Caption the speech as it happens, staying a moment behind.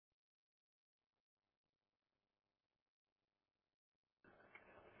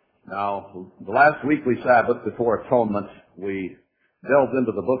Now, the last weekly Sabbath before Atonement, we delved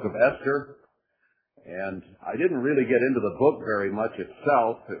into the book of Esther, and I didn't really get into the book very much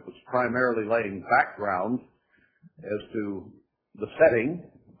itself. It was primarily laying background as to the setting.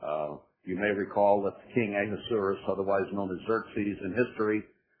 You may recall that King Ahasuerus, otherwise known as Xerxes in history,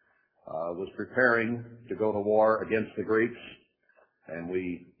 was preparing to go to war against the Greeks, and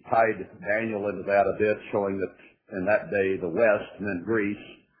we tied Daniel into that a bit, showing that in that day the West meant Greece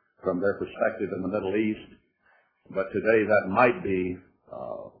from their perspective in the Middle East, but today that might be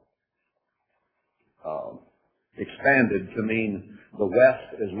expanded to mean the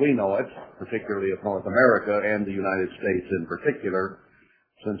West as we know it, particularly of North America and the United States in particular,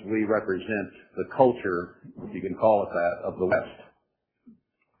 since we represent the culture, if you can call it that, of the West.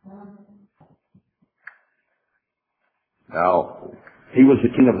 Now, he was the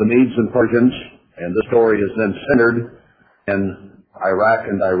king of the Medes and Persians, and the story is then centered in Iraq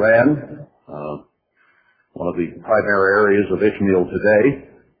and Iran, one of the primary areas of Ishmael today.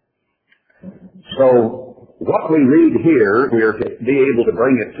 So, what we read here, we are to be able to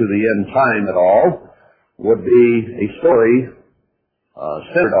bring it to the end time at all, would be a story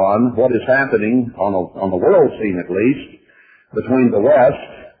centered on what is happening on the world scene at least, between the West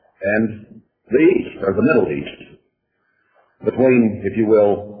and the East, or the Middle East. Between, if you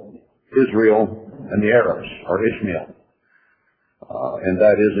will, Israel and the Arabs, or Ishmael. And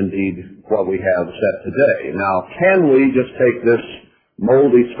that is indeed what we have set today. Now, can we just take this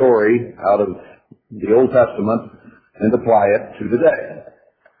moldy story out of the Old Testament and apply it to today?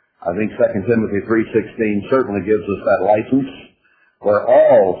 I think 2 Timothy 3:16 certainly gives us that license, where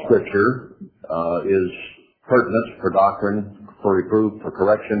all Scripture is pertinent for doctrine, for reproof, for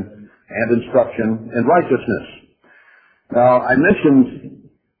correction, and instruction in righteousness. Now, I mentioned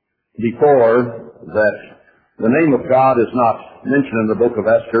before that the name of God is not mentioned in the book of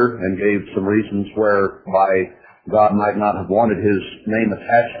Esther, and gave some reasons whereby God might not have wanted his name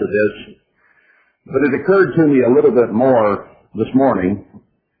attached to this. But it occurred to me a little bit more this morning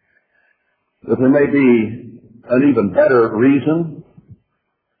that there may be an even better reason,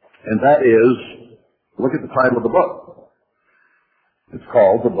 and that is, look at the title of the book. It's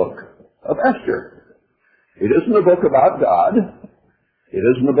called the Book of Esther. It isn't a book about God. It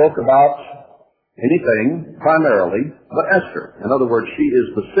isn't a book about anything, primarily, but Esther. In other words, she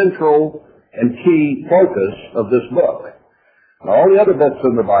is the central and key focus of this book. Now, all the other books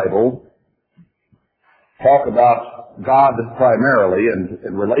in the Bible talk about God primarily and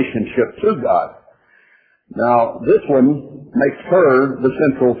in relationship to God. Now, this one makes her the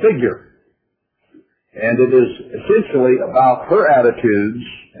central figure. And it is essentially about her attitudes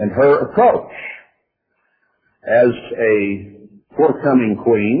and her approach as a forthcoming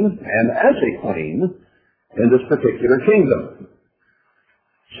queen and as a queen in this particular kingdom.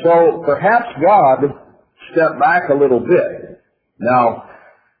 So perhaps God stepped back a little bit. Now,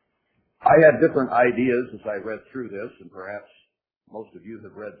 I had different ideas as I read through this, and perhaps most of you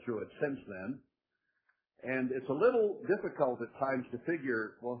have read through it since then. And it's a little difficult at times to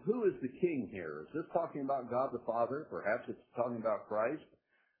figure, well, who is the king here? Is this talking about God the Father? Perhaps it's talking about Christ.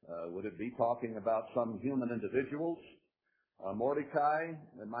 Would it be talking about some human individuals? Mordecai,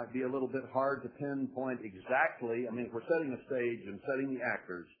 it might be a little bit hard to pinpoint exactly. I mean, if we're setting a stage and setting the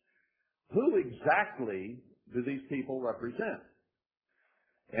actors, who exactly do these people represent?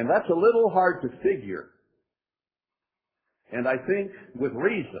 And that's a little hard to figure. And I think with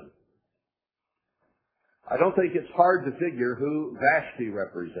reason. I don't think it's hard to figure who Vashti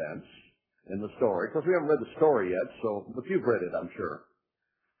represents in the story, because we haven't read the story yet, but you've read it, I'm sure.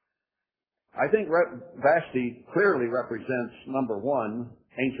 I think Vashti clearly represents, number one,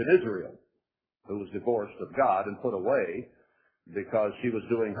 ancient Israel, who was divorced of God and put away because she was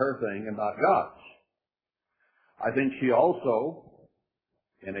doing her thing and not God's. I think she also,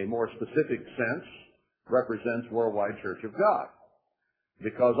 in a more specific sense, represents Worldwide Church of God,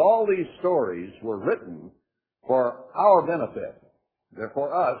 because all these stories were written for our benefit. They're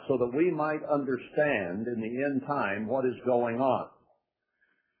for us so that we might understand in the end time what is going on.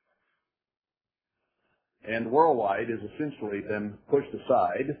 And Worldwide has essentially been pushed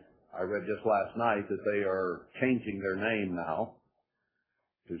aside. I read just last night that they are changing their name now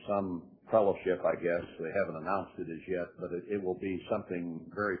to some fellowship, I guess. They haven't announced it as yet, but it will be something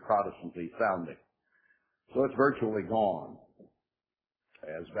very Protestantly sounding. So it's virtually gone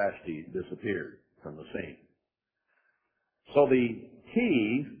as Vashti disappeared from the scene. So the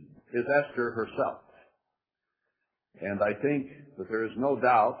key is Esther herself. And I think that there is no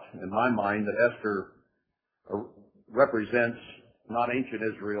doubt in my mind that Esther represents not ancient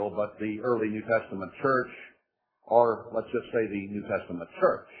Israel, but the early New Testament church, or let's just say the New Testament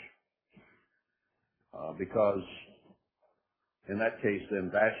church. because in that case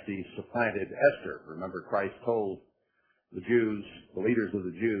then Vashti supplanted Esther. Remember, Christ told the Jews, the leaders of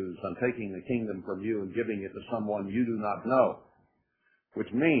the Jews, I'm taking the kingdom from you and giving it to someone you do not know,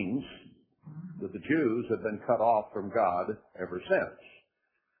 which means that the Jews have been cut off from God ever since.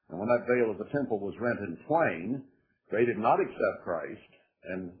 And when that veil of the temple was rent in twain, they did not accept Christ,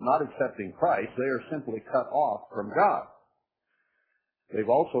 and not accepting Christ, they are simply cut off from God. They've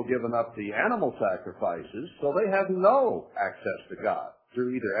also given up the animal sacrifices, so they have no access to God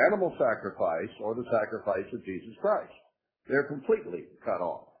through either animal sacrifice or the sacrifice of Jesus Christ. They're completely cut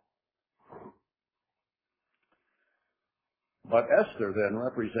off. But Esther then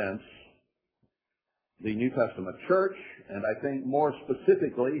represents the New Testament church, and I think more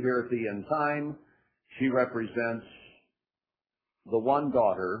specifically here at the end time, she represents the one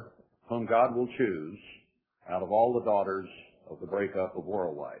daughter whom God will choose out of all the daughters of the breakup of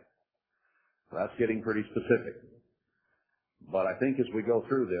worldwide. That's getting pretty specific. But I think as we go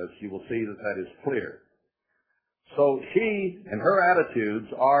through this, you will see that that is clear. So she and her attitudes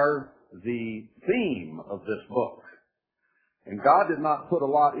are the theme of this book. And God did not put a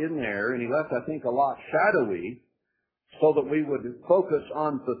lot in there, and he left, I think, a lot shadowy so that we would focus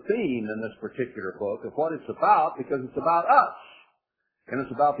on the theme in this particular book of what it's about, because it's about us. And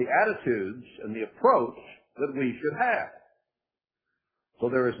it's about the attitudes and the approach that we should have. So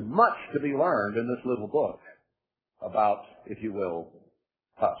there is much to be learned in this little book about, if you will,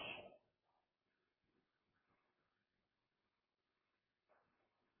 us.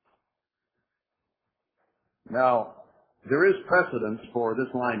 Now, there is precedence for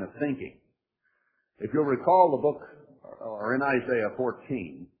this line of thinking. If you'll recall the book, or in Isaiah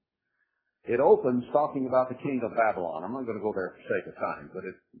 14, it opens talking about the king of Babylon. I'm not going to go there for sake of time,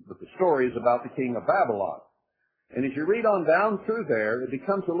 but the story is about the king of Babylon. And as you read on down through there, it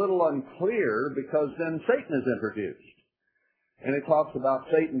becomes a little unclear because then Satan is introduced. And it talks about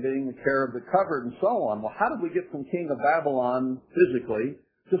Satan being the care of the covered and so on. Well, how did we get from king of Babylon physically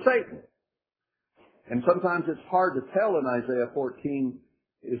to Satan? And sometimes it's hard to tell in Isaiah 14,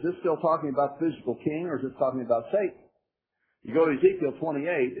 is this still talking about the physical king or is this talking about Satan? You go to Ezekiel 28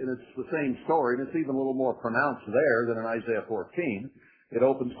 and it's the same story, and it's even a little more pronounced there than in Isaiah 14. It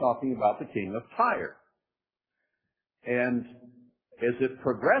opens talking about the king of Tyre. And as it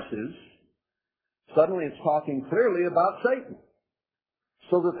progresses, suddenly it's talking clearly about Satan.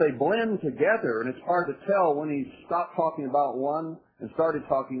 So that they blend together, and it's hard to tell when he stopped talking about one and started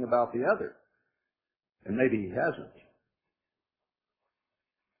talking about the other. And maybe he hasn't.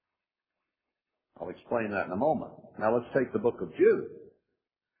 I'll explain that in a moment. Now let's take the book of Jude.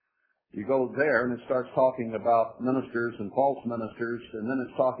 You go there and it starts talking about ministers and false ministers, and then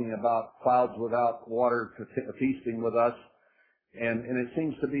it's talking about clouds without water feasting with us, and it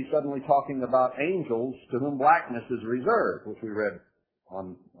seems to be suddenly talking about angels to whom blackness is reserved, which we read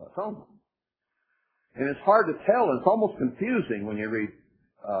on Soma. And it's hard to tell, and it's almost confusing when you read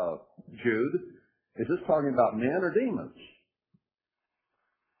Jude. Is this talking about men or demons?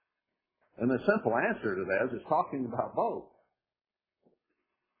 And the simple answer to that is it's talking about both.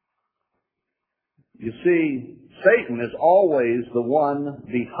 You see, Satan is always the one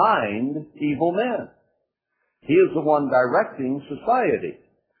behind evil men. He is the one directing society.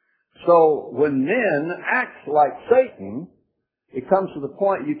 So when men act like Satan, it comes to the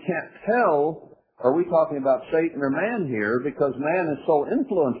point you can't tell, are we talking about Satan or man here, because man is so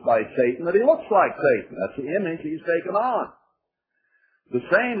influenced by Satan that he looks like Satan. That's the image he's taken on. The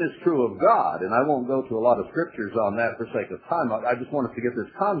same is true of God, and I won't go to a lot of scriptures on that for sake of time. I just want us to get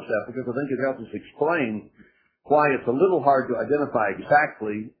this concept because I think it helps us explain why it's a little hard to identify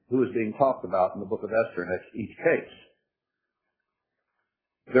exactly who is being talked about in the book of Esther in each case.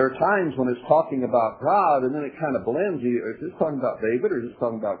 There are times when it's talking about God, and then it kind of blends. Is this talking about David, or is this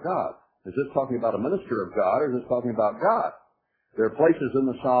talking about God? Is this talking about a minister of God, or is this talking about God? There are places in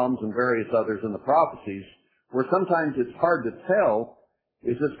the Psalms and various others in the prophecies where sometimes it's hard to tell,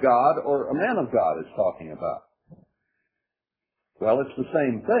 is this God or a man of God is talking about? Well, it's the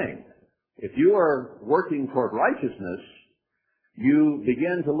same thing. If you are working toward righteousness, you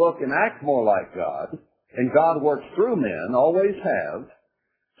begin to look and act more like God, and God works through men, always have.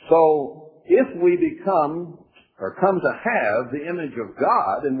 So if we become or come to have the image of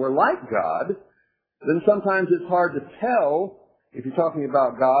God and we're like God, then sometimes it's hard to tell if you're talking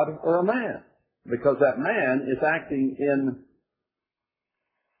about God or a man, because that man is acting in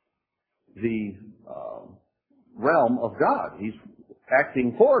the realm of God. He's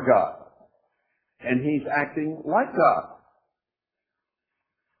acting for God, and he's acting like God.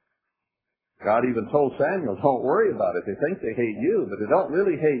 God even told Samuel, don't worry about it. They think they hate you, but they don't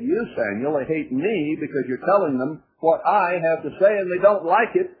really hate you, Samuel. They hate me because you're telling them what I have to say, and they don't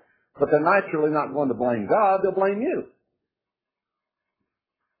like it, but they're naturally not going to blame God. They'll blame you.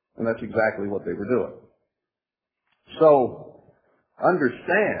 And that's exactly what they were doing. So,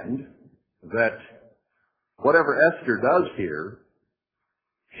 understand that whatever Esther does here,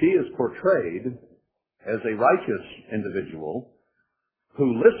 she is portrayed as a righteous individual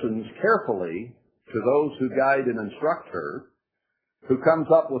who listens carefully to those who guide and instruct her, who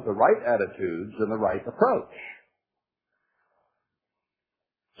comes up with the right attitudes and the right approach.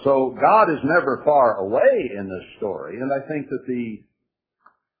 So God is never far away in this story, and I think that the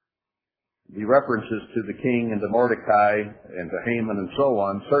references to the king and to Mordecai and to Haman and so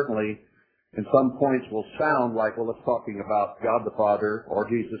on certainly in some points will sound like, well, it's talking about God the Father or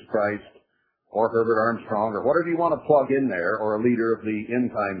Jesus Christ or Herbert Armstrong or whatever you want to plug in there, or a leader of the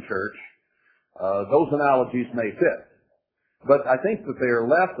end-time church. Those analogies may fit. But I think that they are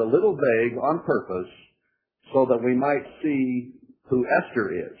left a little vague on purpose so that we might see who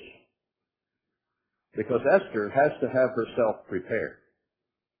Esther is. Because Esther has to have herself prepared.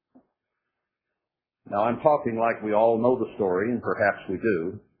 Now, I'm talking like we all know the story, and perhaps we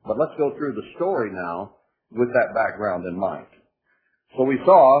do, but let's go through the story now with that background in mind. So we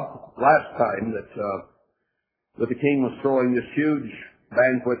saw last time that the king was throwing this huge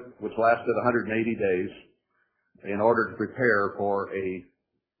banquet which lasted 180 days in order to prepare for an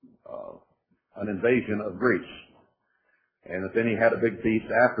invasion of Greece. And then he had a big feast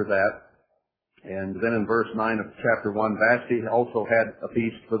after that. And then in verse 9 of chapter 1, Vashti also had a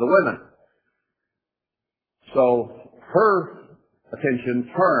feast for the women. So her attention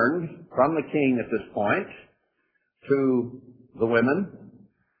turned from the king at this point to the women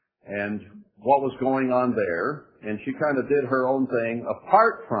and what was going on there, and she kind of did her own thing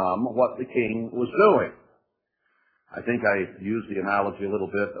apart from what the king was doing. I think I used the analogy a little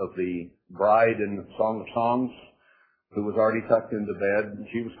bit of the bride in Song of Songs who was already tucked into bed, and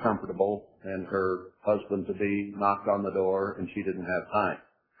she was comfortable, and her husband-to-be knocked on the door, and she didn't have time.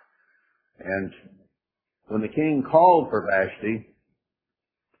 And when the king called for Vashti,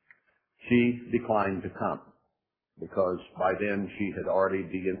 she declined to come, because by then she had already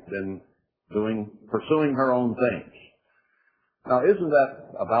been pursuing her own things. Now, isn't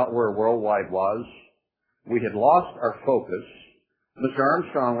that about where Worldwide was? We had lost our focus. Mr.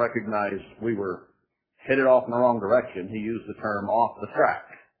 Armstrong recognized we were headed off in the wrong direction. He used the term off the track,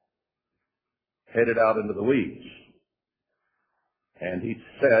 headed out into the weeds. And he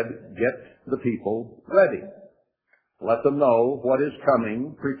said, get the people ready. Let them know what is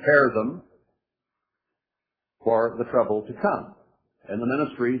coming. Prepare them for the trouble to come. And the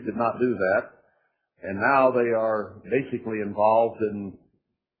ministries did not do that. And now they are basically involved in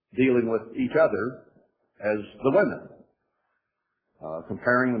dealing with each other as the women,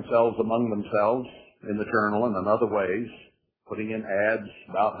 comparing themselves among themselves in the journal and in other ways, putting in ads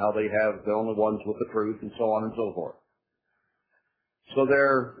about how they're the only ones with the truth and so on and so forth. So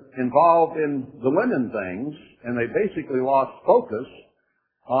they're involved in the women things, and they basically lost focus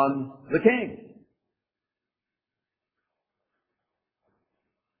on the king.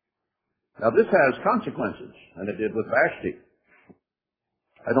 Now this has consequences, and it did with Vashti.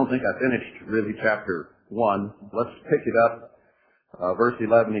 I don't think I finished really chapter 1. Let's pick it up. Verse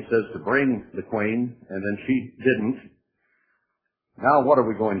 11, he says to bring the queen, and then she didn't. Now what are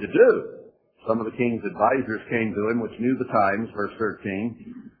we going to do? Some of the king's advisors came to him, which knew the times, verse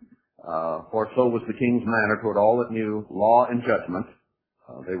 13. For so was the king's manner toward all that knew law and judgment.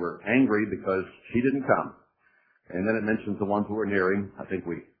 They were angry because she didn't come. And then it mentions the ones who were near him. I think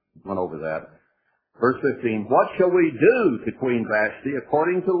we went over that. Verse 15, what shall we do to Queen Vashti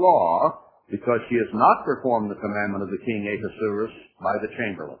according to law, because she has not performed the commandment of the king Ahasuerus by the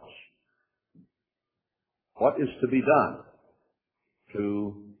chamberlains? What is to be done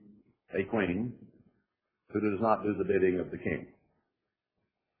to a queen who does not do the bidding of the king?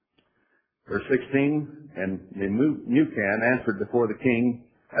 Verse 16, and Memucan answered before the king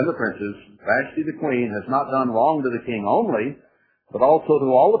and the princes, Vashti the queen has not done wrong to the king only, but also to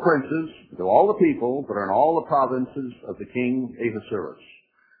all the princes, to all the people that are in all the provinces of the king Ahasuerus.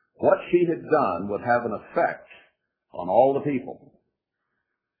 What she had done would have an effect on all the people.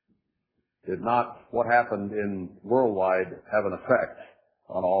 Did not what happened in Worldwide have an effect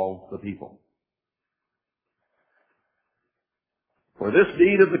on all the people? For this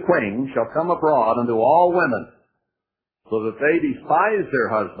deed of the queen shall come abroad unto all women, so that they despise their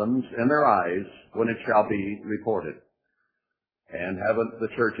husbands in their eyes when it shall be reported. And haven't the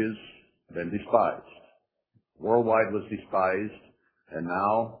churches been despised? Worldwide was despised, and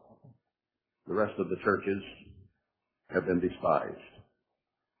now the rest of the churches have been despised.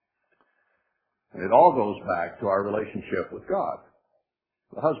 And it all goes back to our relationship with God,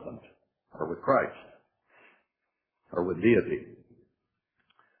 the husband, or with Christ, or with deity.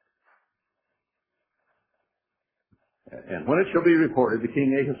 And when it shall be reported, the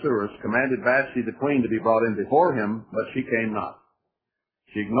king Ahasuerus commanded Vashti the queen to be brought in before him, but she came not.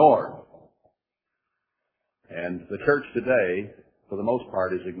 She ignored. And the church today, for the most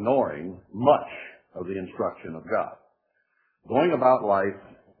part, is ignoring much of the instruction of God. Going about life,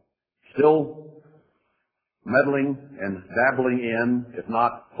 still meddling and dabbling in, if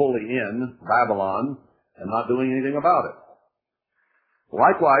not fully in, Babylon, and not doing anything about it.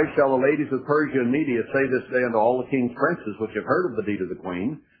 Likewise shall the ladies of Persia and Media say this day unto all the king's princes which have heard of the deed of the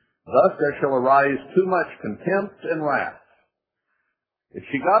queen, thus there shall arise too much contempt and wrath. If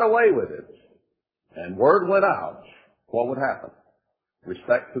she got away with it, and word went out, what would happen?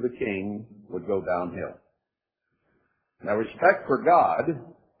 Respect for the king would go downhill. Now, respect for God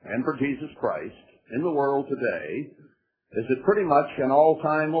and for Jesus Christ in the world today is at pretty much an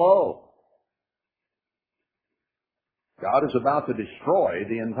all-time low. God is about to destroy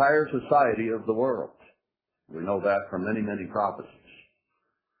the entire society of the world. We know that from many, many prophecies.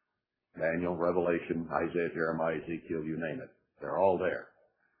 Daniel, Revelation, Isaiah, Jeremiah, Ezekiel, you name it. They're all there.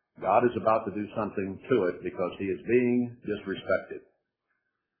 God is about to do something to it because he is being disrespected.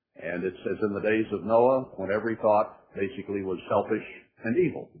 And it's as in the days of Noah, when every thought basically was selfish and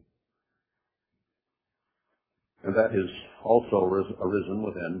evil. And that has also arisen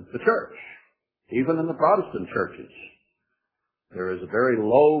within the church. Even in the Protestant churches, there is a very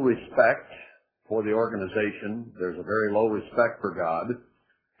low respect for the organization. There's a very low respect for God.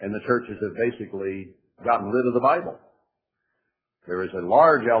 And the churches have basically gotten rid of the Bible. There is a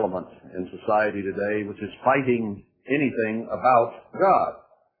large element in society today which is fighting anything about God.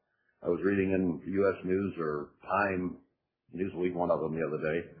 I was reading in U.S. News or Time, Newsweek, one of them the other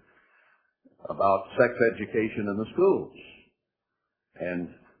day, about sex education in the schools. And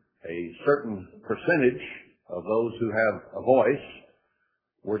a certain percentage of those who have a voice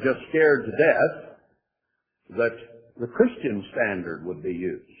were just scared to death that the Christian standard would be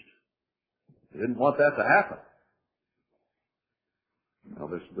used. They didn't want that to happen. Now,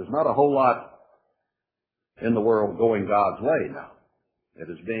 there's not a whole lot in the world going God's way now. It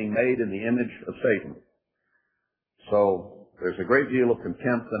is being made in the image of Satan. So there's a great deal of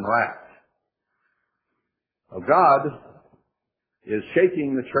contempt and wrath. Now, God is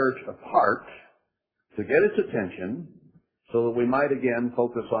shaking the church apart to get its attention so that we might again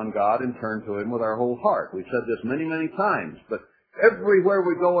focus on God and turn to him with our whole heart. We've said this many, many times, but everywhere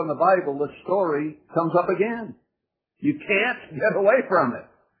we go in the Bible, this story comes up again. You can't get away from it.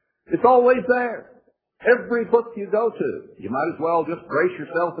 It's always there. Every book you go to, you might as well just brace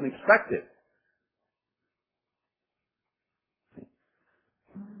yourself and expect it.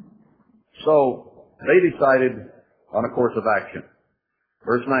 So, they decided on a course of action.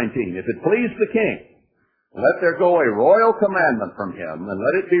 Verse 19, if it please the king, let there go a royal commandment from him, and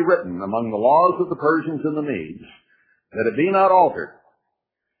let it be written among the laws of the Persians and the Medes, that it be not altered,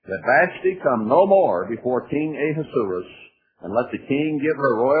 that Vashti come no more before King Ahasuerus, and let the king give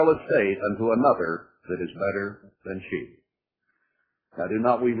her royal estate unto another that is better than she. Now, do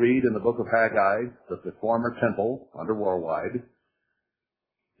not we read in the book of Haggai that the former temple under worldwide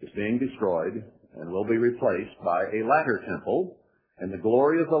is being destroyed and will be replaced by a latter temple, and the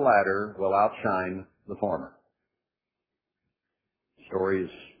glory of the latter will outshine the former. The story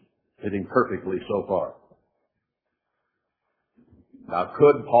is fitting perfectly so far. Now,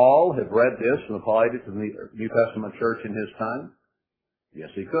 could Paul have read this and applied it to the New Testament church in his time? Yes,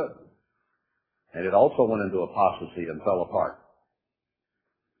 he could. And it also went into apostasy and fell apart.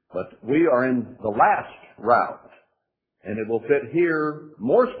 But we are in the last route, and it will fit here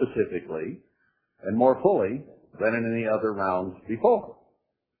more specifically and more fully than in any other rounds before.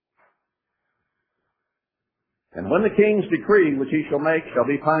 And when the king's decree which he shall make shall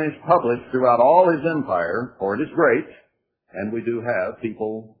be published throughout all his empire, for it is great, and we do have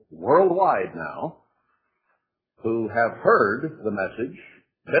people worldwide now who have heard the message,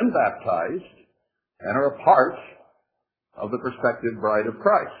 been baptized, and are a part of the prospective bride of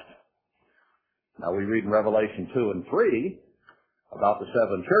Christ. Now, we read in Revelation 2 and 3 about the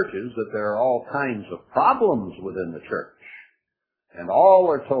seven churches that there are all kinds of problems within the church, and all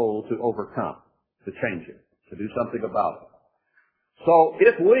are told to overcome, to change it, to do something about it. So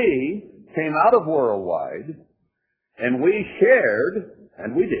if we came out of worldwide and we shared,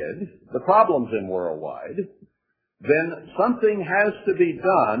 and we did, the problems in worldwide, then something has to be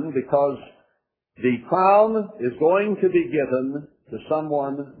done, because The crown is going to be given to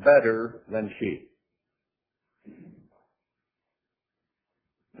someone better than she.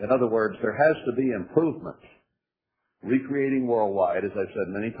 In other words, there has to be improvement. Recreating worldwide, as I've said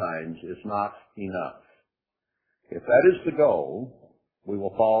many times, is not enough. If that is the goal, we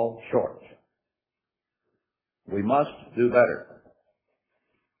will fall short. We must do better.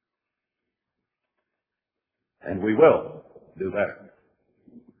 And we will do better.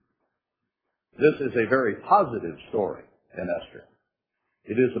 This is a very positive story in Esther.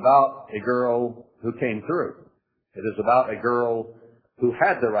 It is about a girl who came through. It is about a girl who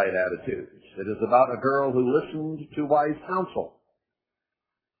had the right attitudes. It is about a girl who listened to wise counsel.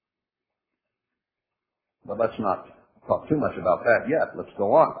 But let's not talk too much about that yet. Let's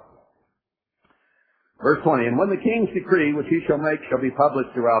go on. Verse 20, and when the king's decree which he shall make shall be published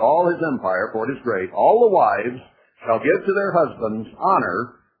throughout all his empire, for it is great, all the wives shall give to their husbands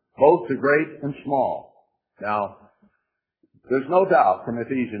honor, both to great and small. Now, there's no doubt from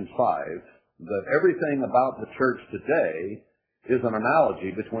Ephesians 5 that everything about the church today is an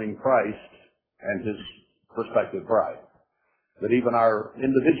analogy between Christ and his prospective bride. That even our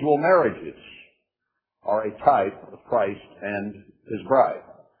individual marriages are a type of Christ and his bride.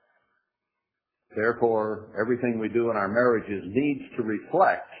 Therefore, everything we do in our marriages needs to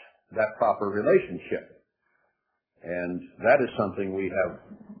reflect that proper relationship. And that is something we have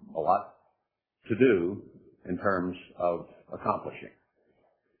a lot to do in terms of accomplishing.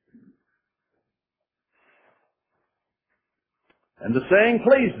 And the saying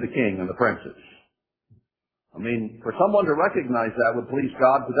pleased the king and the princes. I mean, for someone to recognize that would please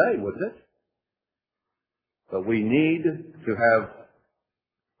God today, wouldn't it? But we need to have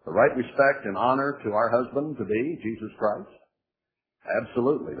the right respect and honor to our husband to be Jesus Christ.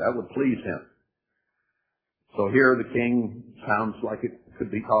 Absolutely, that would please him. So here the king sounds like it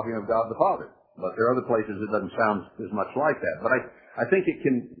could be talking of God the Father. But there are other places it doesn't sound as much like that. But I think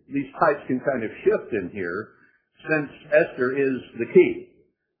these types can kind of shift in here since Esther is the key.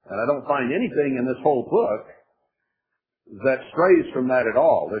 And I don't find anything in this whole book that strays from that at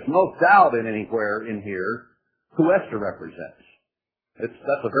all. There's no doubt anywhere in here who Esther represents.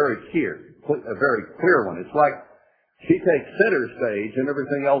 That's a very clear one. It's like she takes center stage and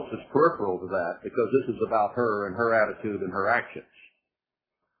everything else is peripheral to that because this is about her and her attitude and her actions.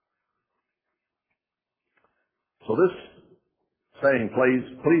 So this saying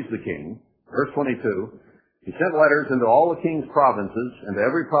pleased the king. Verse 22, he sent letters into all the king's provinces, and to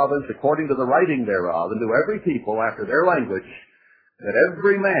every province according to the writing thereof, and to every people after their language, that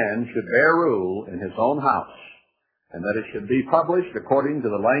every man should bear rule in his own house, and that it should be published according to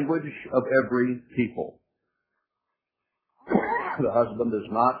the language of every people. The husband is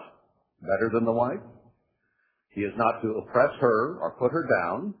not better than the wife. He is not to oppress her or put her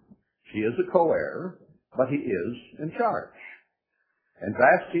down. She is a co-heir, but he is in charge. And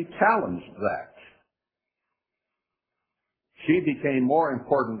Vashti challenged that. She became more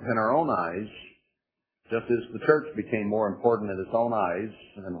important in her own eyes, just as the church became more important in its own eyes,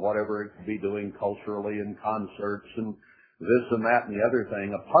 and whatever it could be doing culturally and concerts and this and that and the other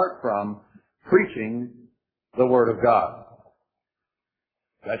thing, apart from preaching the Word of God.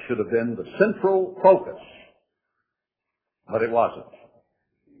 That should have been the central focus, but it wasn't.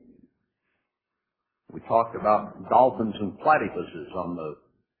 We talked about dolphins and platypuses on the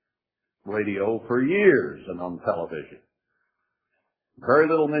radio for years and on television. Very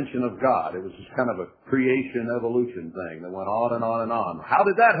little mention of God. It was just kind of a creation evolution thing that went on and on and on. How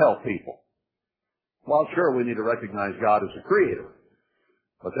did that help people? Well, sure, we need to recognize God as a creator.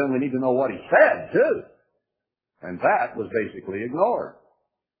 But then we need to know what he said, too. And that was basically ignored.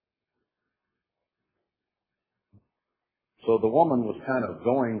 So the woman was kind of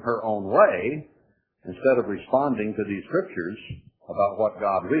going her own way instead of responding to these scriptures about what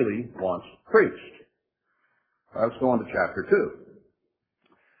God really wants preached. Let's go on to chapter 2.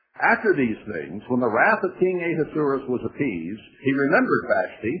 After these things, when the wrath of King Ahasuerus was appeased, he remembered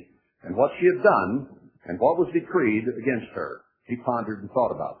Vashti and what she had done and what was decreed against her. He pondered and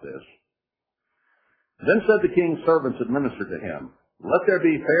thought about this. Then said the king's servants that ministered to him, let there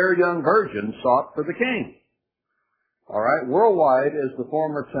be fair young virgins sought for the king. All right, worldwide as the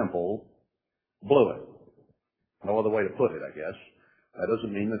former temple blew it. No other way to put it, I guess. That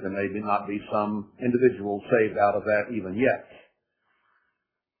doesn't mean that there may not be some individuals saved out of that even yet.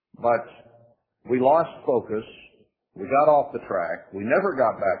 But we lost focus, we got off the track, we never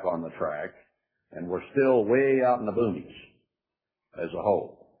got back on the track, and we're still way out in the boonies as a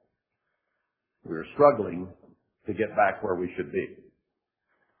whole. We're struggling to get back where we should be.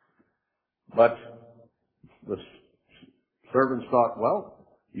 But the servants thought, well,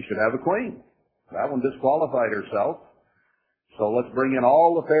 you should have a queen. That one disqualified herself. So let's bring in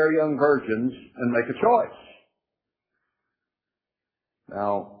all the fair young virgins and make a choice.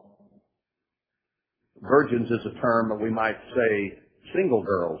 Now, virgins is a term that we might say single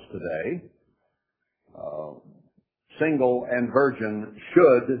girls today. Single and virgin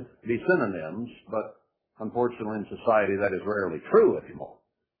should be synonyms, but unfortunately in society that is rarely true anymore.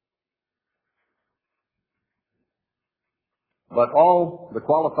 But all the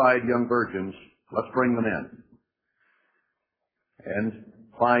qualified young virgins, let's bring them in and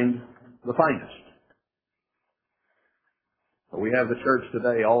find the finest. We have the church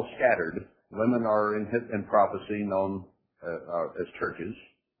today all scattered. Women are in prophecy known as churches.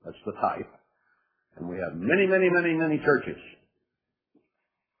 That's the type. And we have many, many, many, many churches.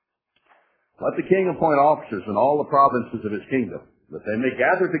 Let the king appoint officers in all the provinces of his kingdom, that they may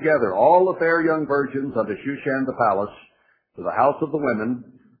gather together all the fair young virgins unto Shushan the palace, to the house of the women,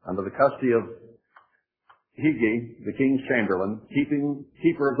 under the custody of Hegi, the king's chamberlain,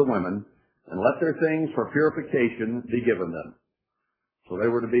 keeper of the women, and let their things for purification be given them. So they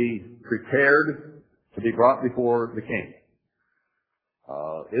were to be prepared to be brought before the king.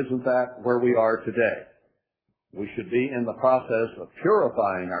 Isn't that where we are today? We should be in the process of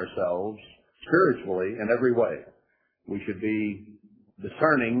purifying ourselves spiritually in every way. We should be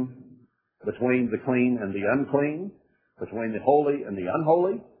discerning between the clean and the unclean, between the holy and the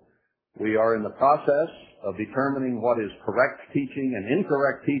unholy. We are in the process of determining what is correct teaching and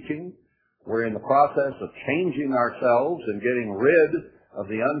incorrect teaching. We're in the process of changing ourselves and getting rid of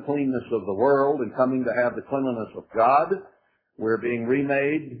the uncleanness of the world and coming to have the cleanliness of God. We're being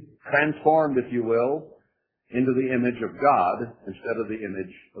remade, transformed, if you will, into the image of God instead of the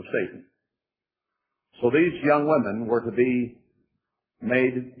image of Satan. So these young women were to be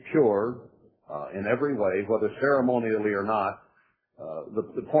made pure in every way, whether ceremonially or not.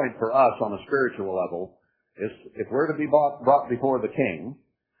 The point for us on a spiritual level is if we're to be brought before the king,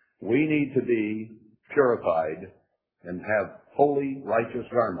 we need to be purified and have holy, righteous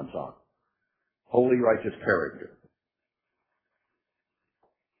garments on. Holy, righteous character.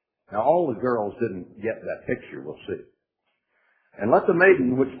 Now, all the girls didn't get that picture, we'll see. And let the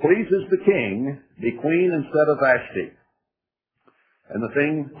maiden which pleases the king be queen instead of Vashti. And the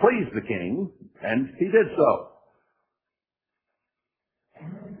thing pleased the king, and he did so.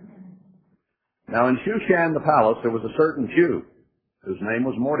 Now, in Shushan the palace, there was a certain Jew, whose name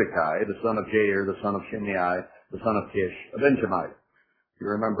was Mordecai, the son of Jair, the son of Shimei, the son of Kish, a Benjamite. You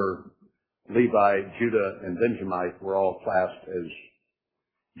remember Levi, Judah, and Benjamite were all classed as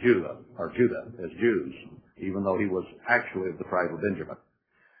Judah as Jews, even though he was actually of the tribe of Benjamin,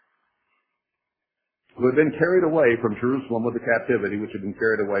 who had been carried away from Jerusalem with the captivity, which had been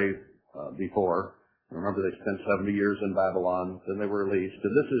carried away before. Remember, they spent 70 years in Babylon, then they were released,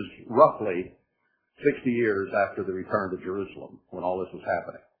 and this is roughly 60 years after the return to Jerusalem, when all this was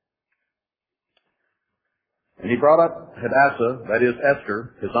happening. And he brought up Hadassah, that is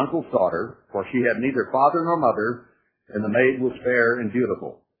Esther, his uncle's daughter, for she had neither father nor mother, and the maid was fair and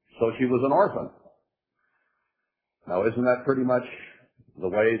beautiful. So she was an orphan. Now, isn't that pretty much the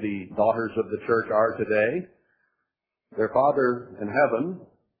way the daughters of the church are today? Their Father in heaven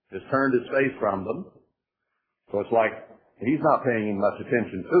has turned his face from them. So it's like he's not paying much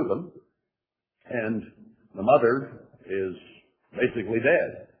attention to them. And the mother is basically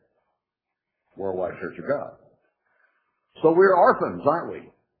dead. Worldwide Church of God. So we're orphans, aren't we?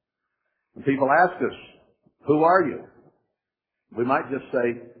 When people ask us, who are you? We might just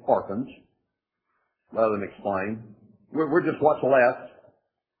say orphans, rather than explain. We're just what's left.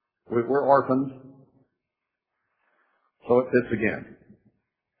 We're orphans. So it fits again.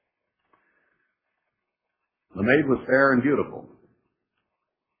 The maid was fair and beautiful.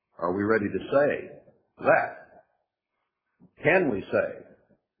 Are we ready to say that? Can we say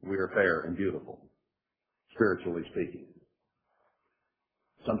we are fair and beautiful, spiritually speaking?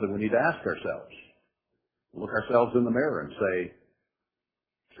 Something we need to ask ourselves. Look ourselves in the mirror and say,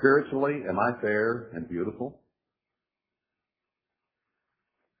 spiritually, am I fair and beautiful?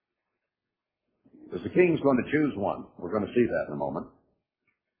 Because the king's going to choose one. We're going to see that in a moment.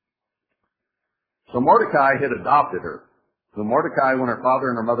 So Mordecai had adopted her. So Mordecai, when her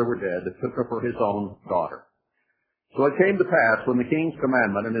father and her mother were dead, took her for his own daughter. So it came to pass, when the king's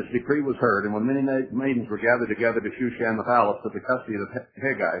commandment and his decree was heard, and when many maidens were gathered together to Shushan the palace to the custody of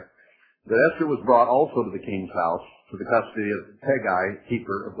Hegai, that Esther was brought also to the king's house, to the custody of Hegai,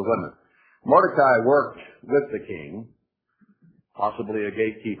 keeper of the women. Mordecai worked with the king, possibly a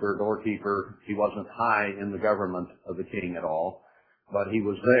gatekeeper, doorkeeper. He wasn't high in the government of the king at all, but he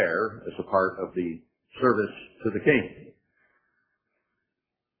was there as a part of the service to the king.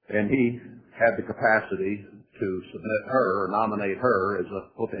 And he had the capacity to submit her or nominate her as a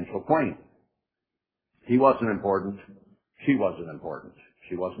potential queen. He wasn't important. She wasn't important.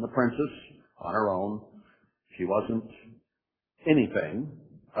 She wasn't a princess on her own. She wasn't anything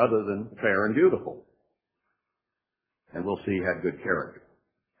other than fair and beautiful. And we'll see had good character.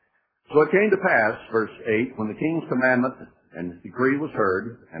 So it came to pass, verse 8, when the king's commandment and decree was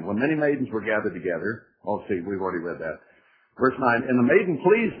heard, and when many maidens were gathered together, we've already read that. Verse 9, and the maiden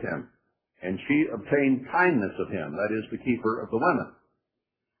pleased him, and she obtained kindness of him, that is, the keeper of the women.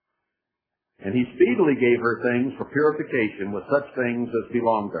 And he speedily gave her things for purification with such things as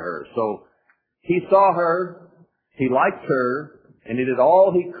belonged to her. So he saw her, he liked her, and he did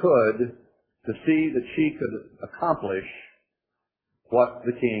all he could to see that she could accomplish what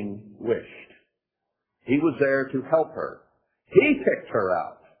the king wished. He was there to help her. He picked her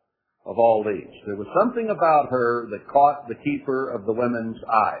out of all these. There was something about her that caught the keeper of the women's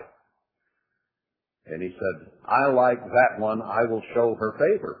eye. And he said, I like that one. I will show her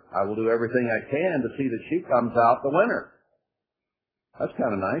favor. I will do everything I can to see that she comes out the winner. That's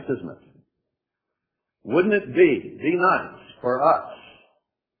kind of nice, isn't it? Wouldn't it be nice for us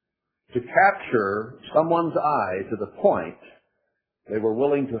to capture someone's eye to the point they were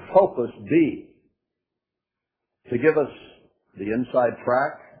willing to help us be, to give us the inside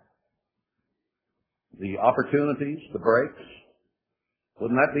track, the opportunities, the breaks?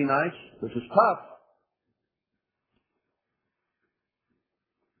 Wouldn't that be nice? This is tough.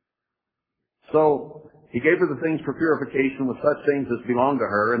 So he gave her the things for purification with such things as belonged to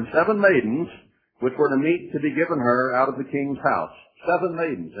her, and 7 maidens, which were to meet to be given her out of the king's house. 7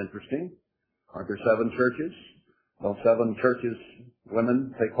 maidens, interesting. Aren't there 7 churches? Don't 7 churches,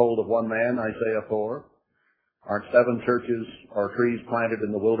 women, take hold of one man, Isaiah 4? Aren't 7 churches or trees planted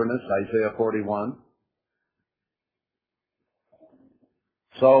in the wilderness, Isaiah 41?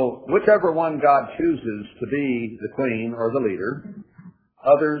 So whichever one God chooses to be the queen or the leader,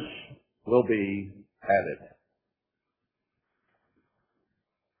 others will be added.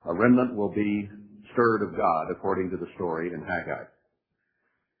 A remnant will be stirred of God, according to the story in Haggai.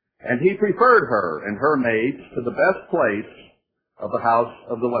 And he preferred her and her maids to the best place of the house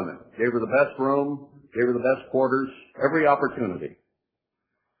of the women. Gave her the best room, gave her the best quarters, every opportunity.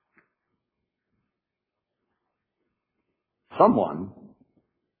 Someone,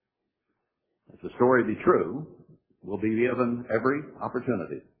 if the story be true, will be given every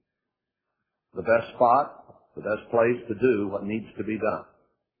opportunity. The best spot, the best place to do what needs to be done.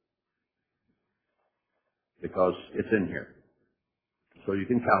 Because it's in here. So you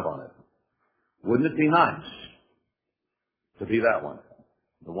can count on it. Wouldn't it be nice to be that one?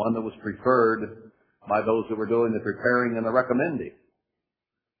 The one that was preferred by those that were doing the preparing and the recommending.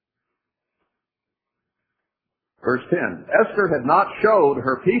 Verse 10, Esther had not showed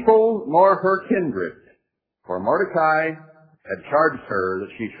her people nor her kindred, for Mordecai had charged her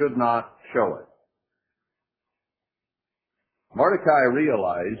that she should not show it. Mordecai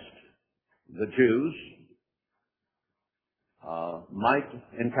realized the Jews might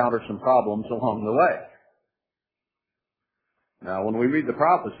encounter some problems along the way. Now, when we read the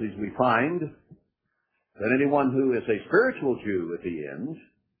prophecies, we find that anyone who is a spiritual Jew at the end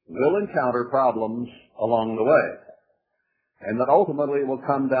will encounter problems along the way, and that ultimately it will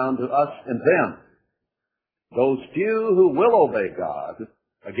come down to us and them, those few who will obey God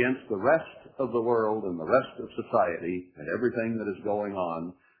against the rest of the world and the rest of society and everything that is going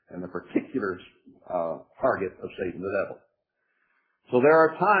on, and the particular target of Satan the devil. So there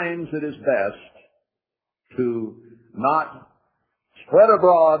are times it is best to not spread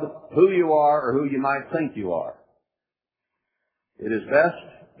abroad who you are or who you might think you are. It is best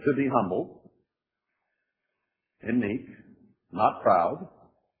to be humble and meek, not proud.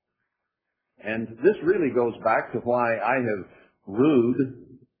 And this really goes back to why I have ruled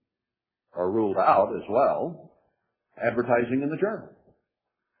out as well advertising in the journal.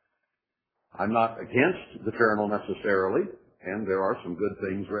 I'm not against the journal necessarily, and there are some good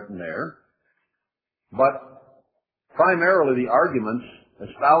things written there. But primarily the arguments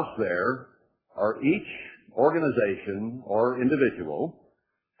espoused there are each organization or individual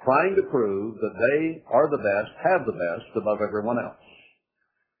trying to prove that they are the best, have the best above everyone else.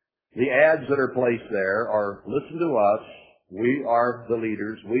 The ads that are placed there are, listen to us, we are the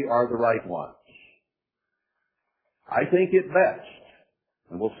leaders, we are the right ones. I think it best,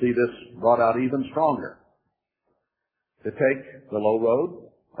 and we'll see this brought out even stronger, to take the low road,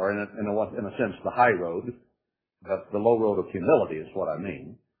 or in a sense the high road, but the low road of humility is what I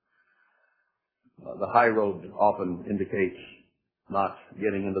mean. The high road often indicates not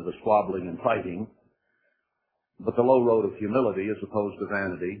getting into the squabbling and fighting, but the low road of humility as opposed to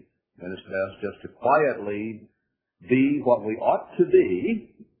vanity And it's best just to quietly be what we ought to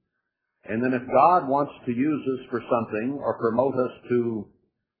be. And then if God wants to use us for something or promote us to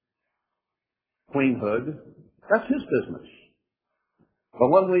queenhood, that's His business. But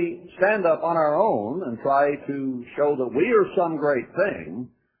when we stand up on our own and try to show that we are some great thing,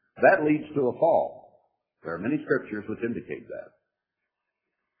 that leads to a fall. There are many scriptures which indicate that.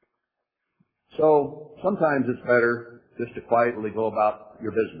 So sometimes it's better just to quietly go about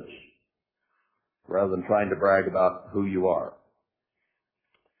your business rather than trying to brag about who you are.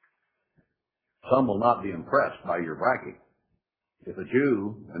 Some will not be impressed by your bragging. If a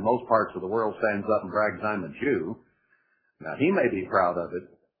Jew in most parts of the world stands up and brags, "I'm a Jew," now he may be proud of it,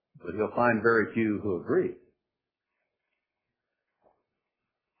 but he'll find very few who agree.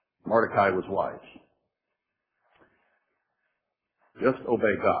 Mordecai was wise. Just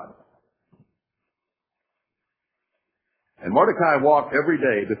obey God. And Mordecai walked every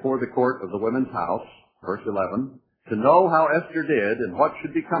day before the court of the women's house, verse 11, to know how Esther did and what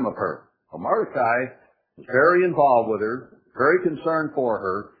should become of her. Well, Mordecai was very involved with her, very concerned for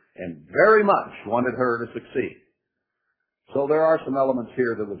her, and very much wanted her to succeed. So there are some elements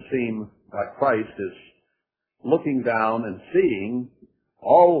here that would seem like Christ is looking down and seeing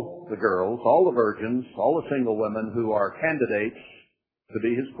all the girls, all the virgins, all the single women who are candidates to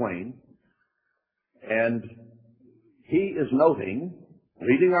be His queen. And He is noting,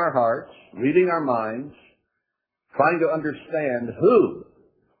 reading our hearts, reading our minds, trying to understand who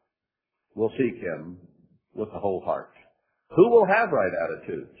will seek Him with the whole heart. Who will have right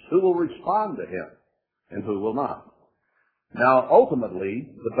attitudes? Who will respond to Him? And who will not? Now,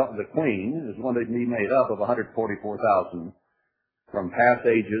 ultimately, the queen is going to be made up of 144,000 from past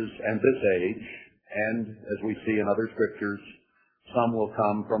ages and this age, and as we see in other scriptures, some will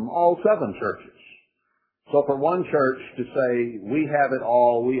come from all 7 churches. So for one church to say, we have it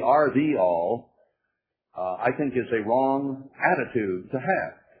all, we are the all, I think is a wrong attitude to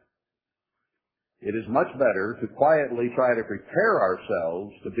have. It is much better to quietly try to prepare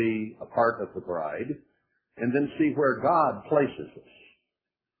ourselves to be a part of the bride and then see where God places us.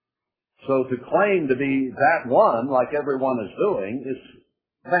 So to claim to be that one, like everyone is doing, is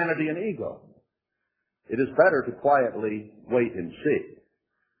vanity and ego. It is better to quietly wait and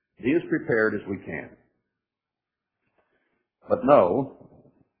see. Be as prepared as we can. But know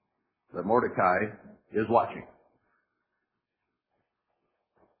that Mordecai is watching.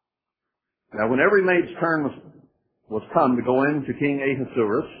 Now, when every maid's turn was come to go in to King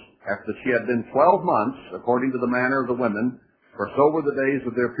Ahasuerus, after she had been 12 months, according to the manner of the women, for so were the days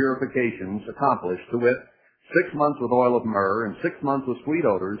of their purifications accomplished, to wit, 6 months with oil of myrrh, and 6 months with sweet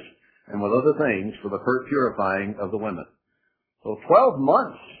odors, and with other things for the purifying of the women. So 12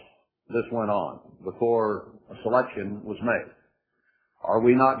 months this went on before a selection was made. Are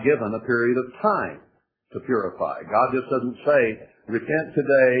we not given a period of time to purify? God just doesn't say, repent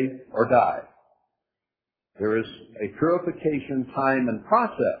today or die. There is a purification time and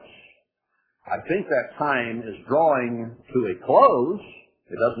process. I think that time is drawing to a close.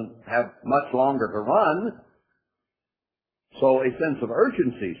 It doesn't have much longer to run. So a sense of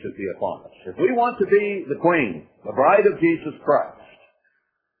urgency should be upon us. If we want to be the queen, the bride of Jesus Christ,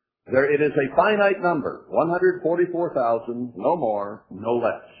 it is a finite number, 144,000, no more, no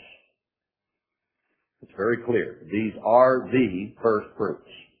less. It's very clear. These are the first fruits.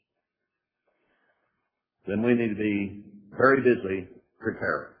 Then we need to be very busy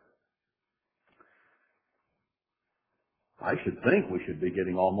preparing. I should think we should be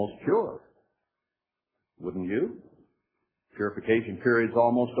getting almost pure. Wouldn't you? Purification period's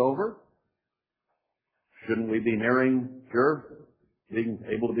almost over. Shouldn't we be nearing pure, being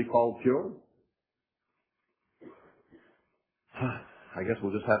able to be called pure? I guess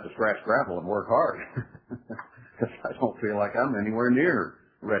we'll just have to scratch gravel and work hard. Because I don't feel like I'm anywhere near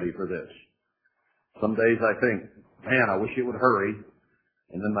ready for this. Some days I think, man, I wish it would hurry.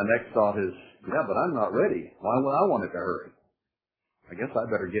 And then my next thought is, yeah, but I'm not ready. Why would I want it to hurry? I guess I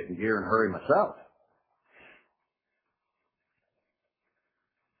better get in gear and hurry myself.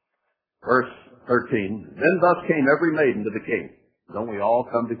 Verse 13, then thus came every maiden to the king. Don't we all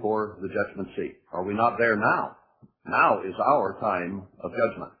come before the judgment seat? Are we not there now? Now is our time of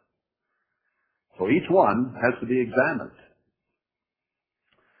judgment. So each one has to be examined.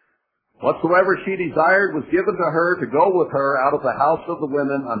 Whatsoever she desired was given to her to go with her out of the house of the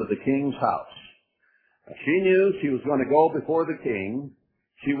women unto the king's house. Now, she knew she was going to go before the king.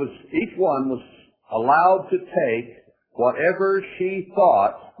 Each one was allowed to take whatever she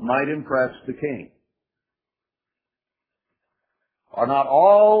thought might impress the king. Are not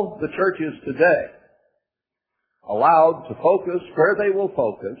all the churches today allowed to focus where they will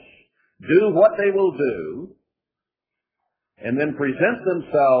focus do what they will do, and then present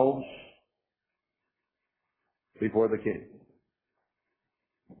themselves before the king.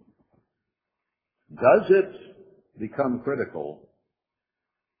 Does it become critical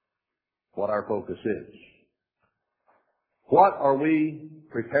what our focus is? What are we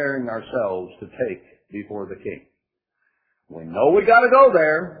preparing ourselves to take before the king? We know we got to go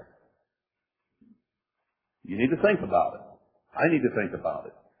there. You need to think about it. I need to think about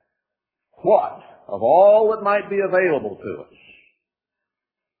it. What, of all that might be available to us,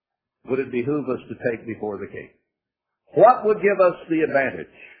 would it behoove us to take before the king? What would give us the advantage?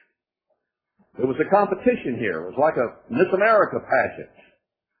 There was a competition here. It was like a Miss America pageant.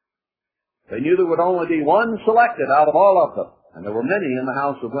 They knew there would only be one selected out of all of them. And there were many in the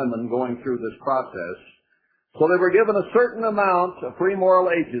house of women going through this process. So they were given a certain amount of free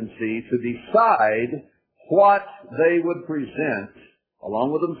moral agency to decide what they would present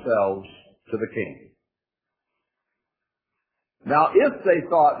along with themselves to the king. Now, if they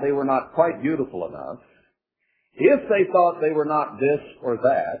thought they were not quite beautiful enough, if they thought they were not this or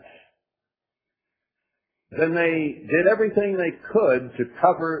that, then they did everything they could to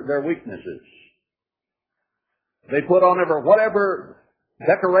cover their weaknesses. They put on whatever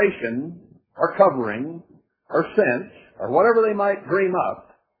decoration or covering or scent or whatever they might dream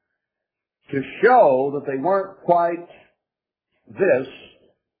up to show that they weren't quite this,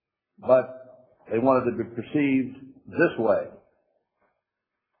 but they wanted to be perceived this way.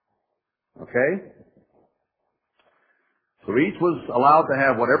 Okay? So each was allowed to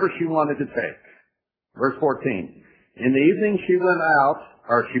have whatever she wanted to take. Verse 14. In the evening she went,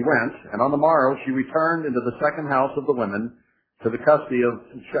 and on the morrow she returned into the second house of the women to the custody of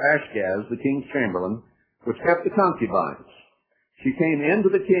Ashgaz, the king's chamberlain, which kept the concubines. She came in to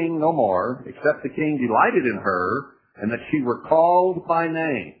the king no more, except the king delighted in her, and that she were called by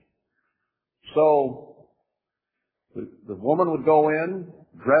name. So the woman would go in,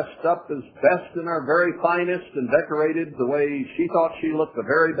 dressed up as best in her very finest and decorated the way she thought she looked the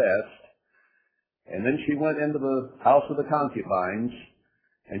very best. And then she went into the house of the concubines,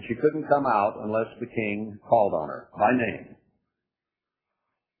 and she couldn't come out unless the king called on her by name.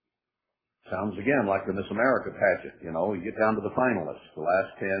 Sounds again like the Miss America pageant. You know, you get down to the finalists, the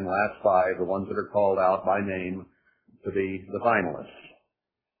last 10, last 5, the ones that are called out by name to be the finalists.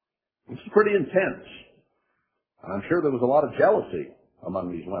 This is pretty intense. And I'm sure there was a lot of jealousy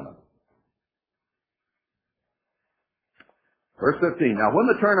among these women. Verse 15, now when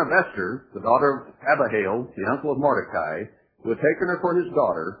the turn of Esther, the daughter of Abihail, the uncle of Mordecai, who had taken her for his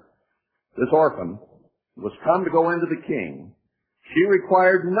daughter, this orphan, was come to go into the king, she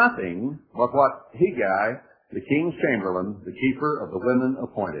required nothing but what Hegai, the king's chamberlain, the keeper of the women,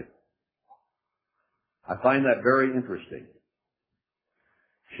 appointed. I find that very interesting.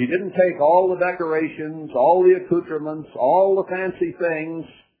 She didn't take all the decorations, all the accoutrements, all the fancy things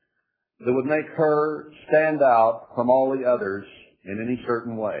that would make her stand out from all the others in any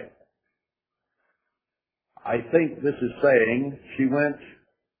certain way. I think this is saying she went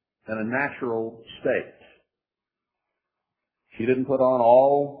in a natural state. She didn't put on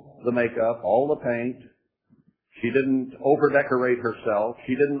all the makeup, all the paint. She didn't over-decorate herself.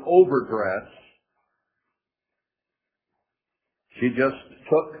 She didn't overdress. She just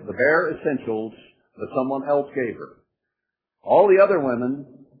took the bare essentials that someone else gave her. All the other women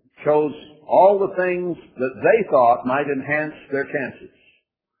chose all the things that they thought might enhance their chances.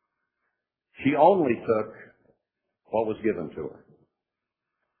 She only took what was given to her.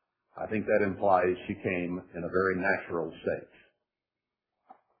 I think that implies she came in a very natural state.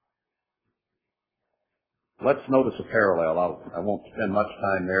 Let's notice a parallel. I won't spend much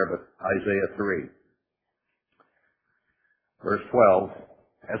time there, but Isaiah 3. Verse 12,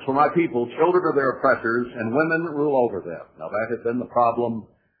 as for my people, children are their oppressors, and women rule over them. Now that had been the problem,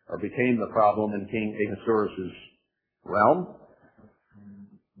 or became the problem in King Ahasuerus' realm.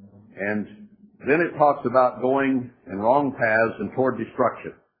 And then it talks about going in wrong paths and toward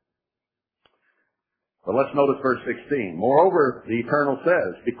destruction. But let's notice verse 16. Moreover, the Eternal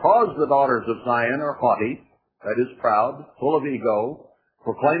says, because the daughters of Zion are haughty, that is proud, full of ego,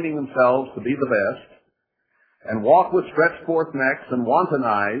 proclaiming themselves to be the best, and walk with stretched forth necks and wanton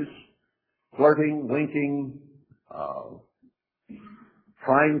eyes, flirting, winking,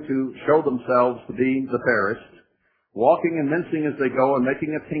 trying to show themselves to be the fairest, walking and mincing as they go and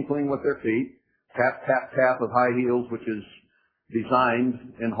making a tinkling with their feet, tap, tap, tap of high heels, which is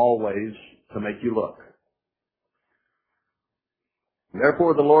designed in hallways to make you look.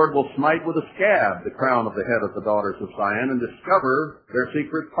 Therefore the Lord will smite with a scab the crown of the head of the daughters of Zion and discover their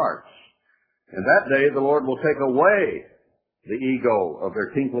secret parts. And that day the Lord will take away the ego of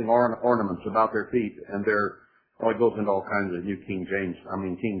their tinkling ornaments about their feet and it goes into all kinds of King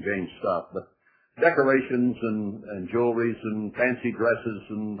James stuff, but decorations and jewelries and fancy dresses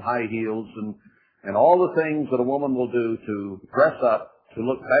and high heels and all the things that a woman will do to dress up to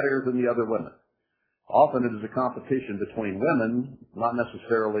look better than the other women. Often it is a competition between women, not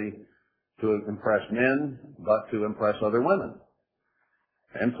necessarily to impress men, but to impress other women.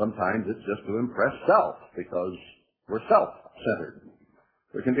 And sometimes it's just to impress self, because we're self-centered.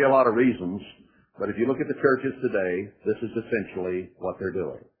 There can be a lot of reasons, but if you look at the churches today, this is essentially what they're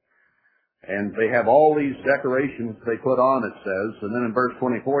doing. And they have all these decorations they put on, it says, and then in verse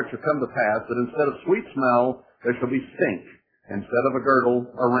 24, it shall come to pass that instead of sweet smell, there shall be stink, instead of a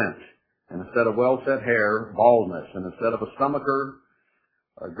girdle, a rent, and instead of well-set hair, baldness, and instead of a stomacher,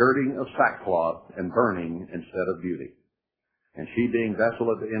 a girding of sackcloth, and burning instead of beauty. And she, being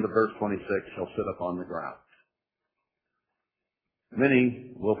desolate, at the end of verse 26, shall sit upon the ground.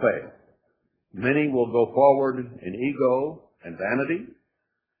 Many will fail. Many will go forward in ego and vanity,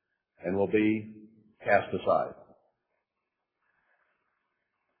 and will be cast aside.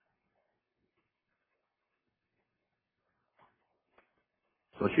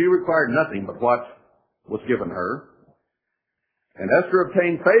 So she required nothing but what was given her, and Esther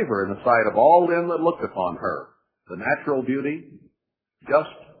obtained favor in the sight of all them that looked upon her. The natural beauty, just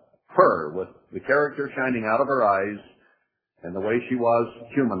her, with the character shining out of her eyes, and the way she was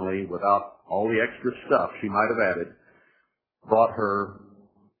humanly, without all the extra stuff she might have added, brought her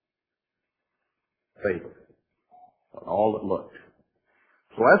favor on all that looked.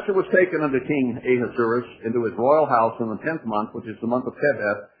 So Esther was taken unto King Ahasuerus into his royal house in the 10th month, which is the month of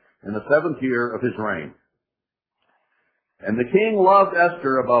Tebeth, in the 7th year of his reign. And the king loved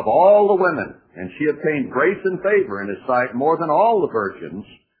Esther above all the women, and she obtained grace and favor in his sight more than all the virgins,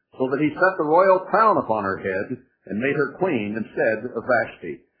 so that he set the royal crown upon her head and made her queen instead of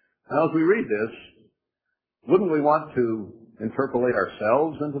Vashti. Now, as we read this, wouldn't we want to interpolate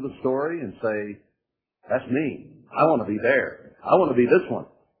ourselves into the story and say, that's me. I want to be there. I want to be this one.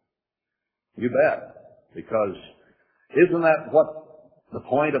 You bet. Because isn't that what the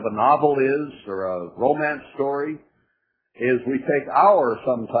point of a novel is, or a romance story? Is we take our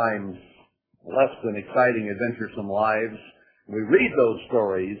sometimes less than exciting, adventuresome lives, we read those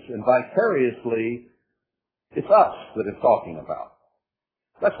stories, and vicariously, it's us that it's talking about.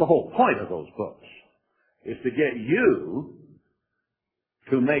 That's the whole point of those books, is to get you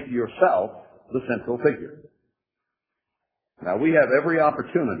to make yourself the central figure. Now, we have every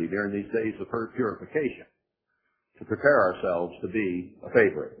opportunity during these days of purification to prepare ourselves to be a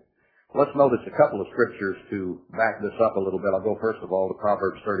favorite. Let's notice a couple of scriptures to back this up a little bit. I'll go first of all to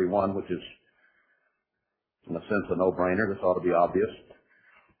Proverbs 31, which is, in a sense, a no-brainer. This ought to be obvious.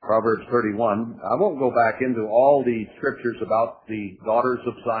 Proverbs 31. I won't go back into all the scriptures about the daughters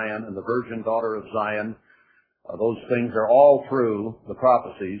of Zion and the virgin daughter of Zion. Those things are all through the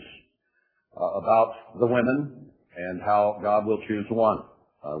prophecies about the women and how God will choose one.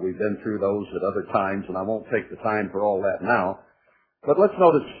 We've been through those at other times, and I won't take the time for all that now. But let's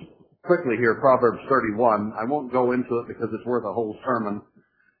notice quickly here, Proverbs 31. I won't go into it because it's worth a whole sermon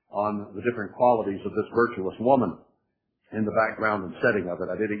on the different qualities of this virtuous woman in the background and setting of it.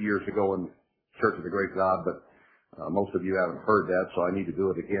 I did it years ago in Church of the Great God, but most of you haven't heard that, so I need to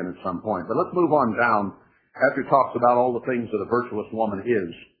do it again at some point. But let's move on down after it talks about all the things that a virtuous woman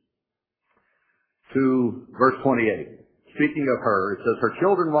is to verse 28. Speaking of her, it says, her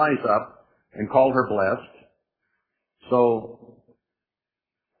children rise up and call her blessed. So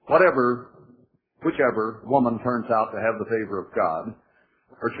whichever woman turns out to have the favor of God,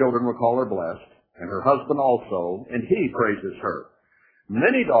 her children will call her blessed, and her husband also, and he praises her.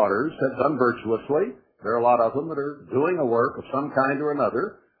 Many daughters have done virtuously. There are a lot of them that are doing a work of some kind or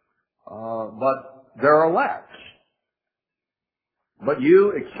another, but there are lacks. But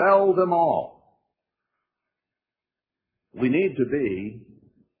you excel them all. We need to be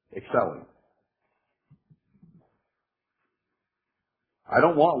excelling. I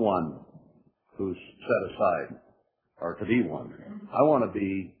don't want one who's set aside or to be one. I want to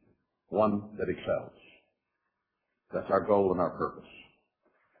be one that excels. That's our goal and our purpose.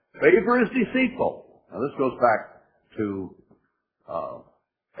 Favor is deceitful. Now this goes back to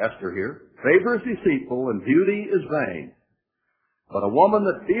Esther here. Favor is deceitful and beauty is vain. But a woman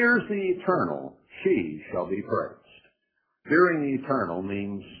that fears the eternal, she shall be praised. Fearing the eternal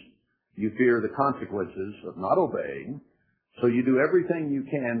means you fear the consequences of not obeying, so you do everything you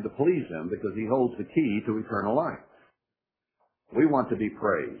can to please him because he holds the key to eternal life. We want to be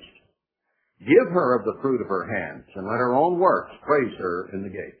praised. Give her of the fruit of her hands, and let her own works praise her in the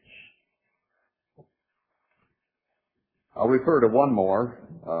gates. I'll refer to one more.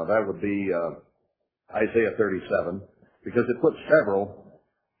 That would be Isaiah 37, because it puts several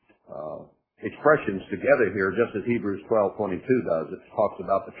expressions together here, just as Hebrews 12:22 does. It talks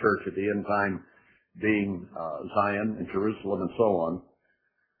about the church at the end time being Zion and Jerusalem and so on.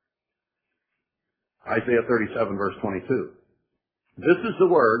 Isaiah 37, verse 22. This is the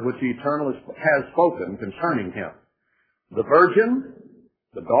word which the Eternal has spoken concerning him. The virgin,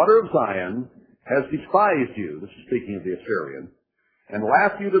 the daughter of Zion, has despised you, this is speaking of the Assyrian, and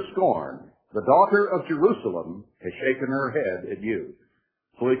laughed you to scorn. The daughter of Jerusalem has shaken her head at you.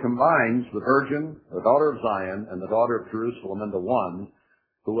 So he combines the virgin, the daughter of Zion, and the daughter of Jerusalem into one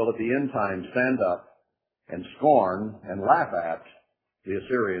who will at the end time stand up and scorn and laugh at the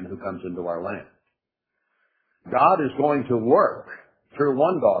Assyrian who comes into our land. God is going to work through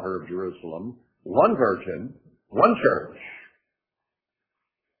one daughter of Jerusalem, one virgin, one church,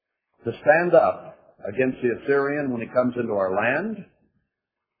 to stand up against the Assyrian when he comes into our land.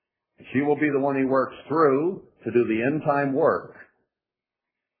 She will be the one he works through to do the end time work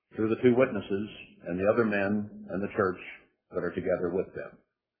through the two witnesses and the other men and the church that are together with them.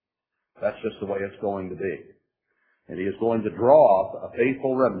 That's just the way it's going to be. And he is going to draw a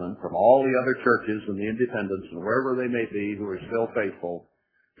faithful remnant from all the other churches and the independents and wherever they may be who are still faithful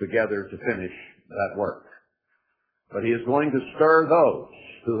together to finish that work. But he is going to stir those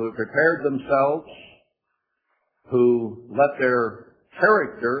who have prepared themselves, who let their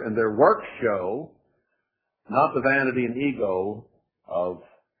character and their work show, not the vanity and ego of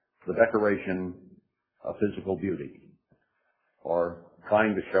the decoration of physical beauty, or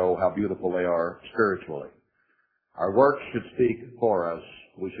trying to show how beautiful they are spiritually. Our work should speak for us.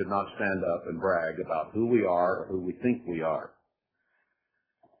 We should not stand up and brag about who we are or who we think we are.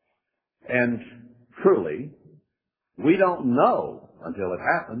 And truly, we don't know until it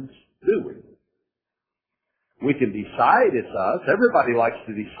happens, do we? We can decide it's us. Everybody likes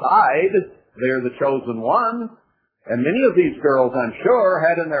to decide they're the chosen one. And many of these girls, I'm sure,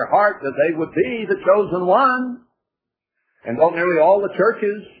 had in their heart that they would be the chosen one. And don't nearly all the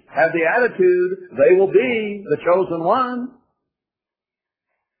churches have the attitude they will be the chosen one?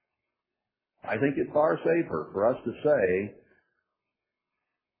 I think it's far safer for us to say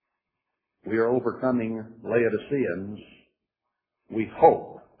we are overcoming Laodiceans. We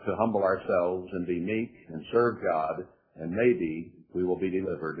hope to humble ourselves and be meek and serve God, and maybe we will be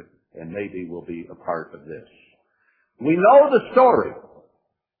delivered, and maybe we'll be a part of this. We know the story.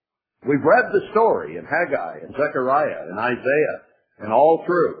 We've read the story in Haggai and Zechariah and Isaiah and all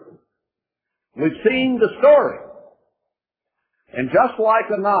through. We've seen the story. And just like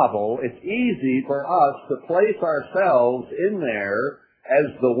a novel, it's easy for us to place ourselves in there as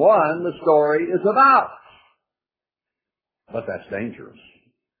the one the story is about. But that's dangerous.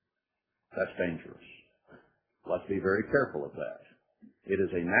 That's dangerous. Let's be very careful of that. It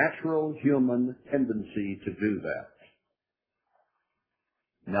is a natural human tendency to do that.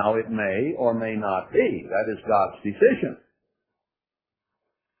 Now, it may or may not be. That is God's decision.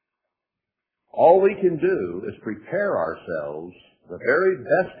 All we can do is prepare ourselves the very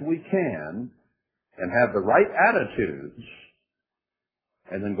best we can and have the right attitudes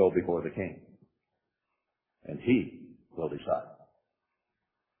and then go before the King. And He will decide.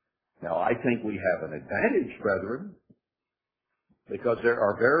 Now, I think we have an advantage, brethren, because there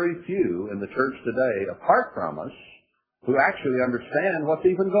are very few in the church today, apart from us, who actually understand what's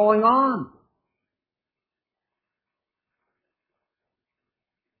even going on.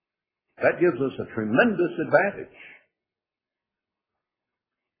 That gives us a tremendous advantage.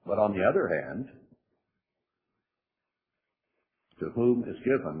 But on the other hand, to whom is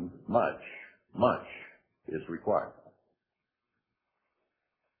given much, much is required.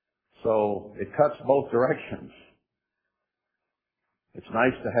 So it cuts both directions. It's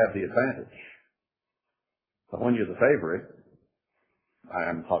nice to have the advantage. But when you're the favorite,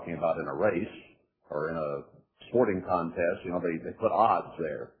 I'm talking about in a race or in a sporting contest, they put odds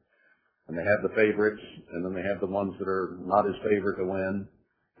there. And they have the favorites, and then they have the ones that are not as favored to win,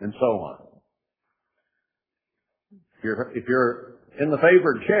 and so on. If you're in the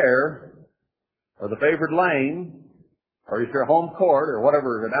favored chair, or the favored lane, or if you're home court, or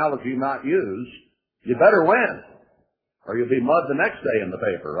whatever analogy you might use, you better win, or you'll be mud the next day in the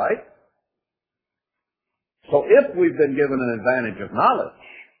paper, right? So if we've been given an advantage of knowledge,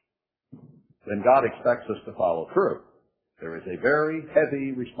 then God expects us to follow through. There is a very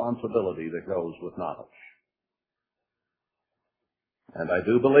heavy responsibility that goes with knowledge. And I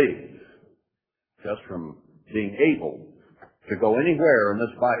do believe, just from being able to go anywhere in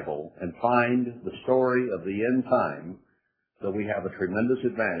this Bible and find the story of the end time, that we have a tremendous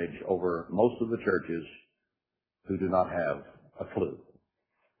advantage over most of the churches who do not have a clue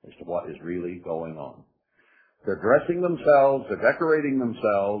as to what is really going on. They're dressing themselves, they're decorating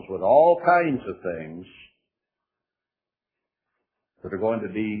themselves with all kinds of things that are going to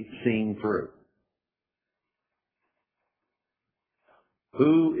be seen through.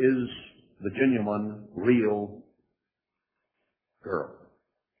 Who is the genuine, real girl?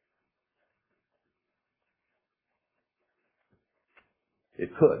 It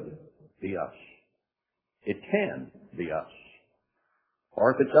could be us. It can be us.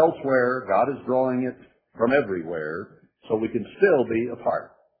 Or if it's elsewhere, God is drawing it from everywhere, so we can still be a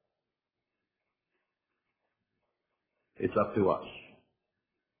part. It's up to us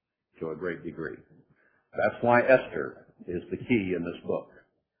to a great degree. That's why Esther is the key in this book.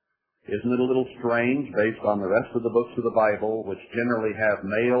 Isn't it a little strange, based on the rest of the books of the Bible, which generally have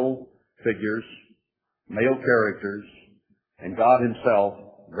male figures, male characters, and God himself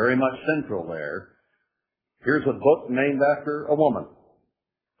very much central there? Here's a book named after a woman.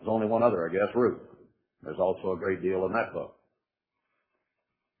 There's only one other, I guess, Ruth. There's also a great deal in that book.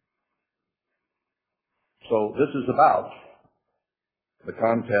 So this is about the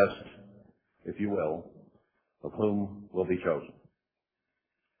contest, if you will, of whom will be chosen.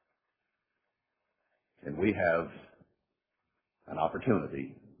 And we have an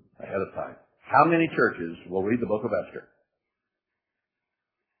opportunity ahead of time. How many churches will read the book of Esther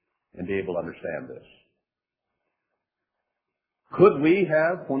and be able to understand this? Could we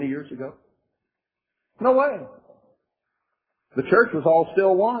have 20 years ago? No way. The church was all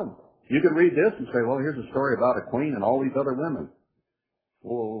still one. You could read this and say, well, here's a story about a queen and all these other women.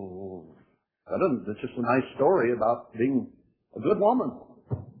 Whoa, it's just a nice story about being a good woman.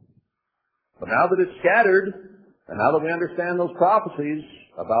 But now that it's scattered, and now that we understand those prophecies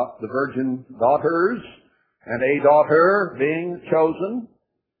about the virgin daughters and a daughter being chosen,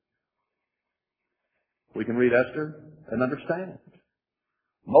 we can read Esther and understand.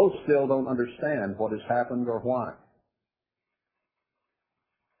 Most still don't understand what has happened or why.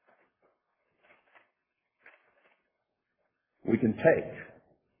 We can take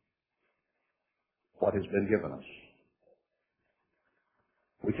what has been given us.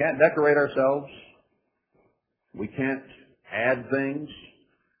 We can't decorate ourselves. We can't add things.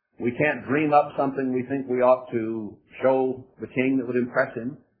 We can't dream up something we think we ought to show the king that would impress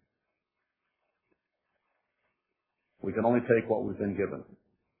him. We can only take what we've been given.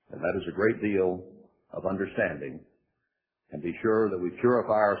 And that is a great deal of understanding. And be sure that we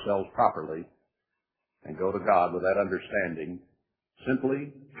purify ourselves properly and go to God with that understanding,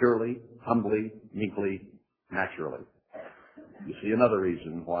 simply, purely, humbly, meekly, naturally. You see another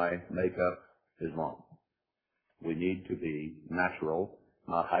reason why makeup is wrong. We need to be natural,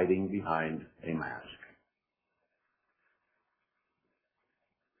 not hiding behind a mask.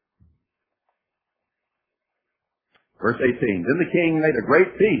 Verse 18, Then the king made a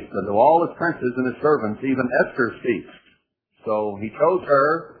great feast unto all his princes and his servants, even Esther's feast. So he chose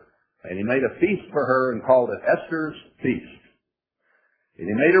her, and he made a feast for her and called it Esther's feast. And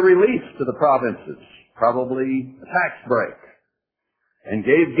he made a release to the provinces, probably a tax break, and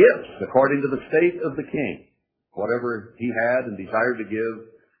gave gifts according to the state of the king. Whatever he had and desired to give,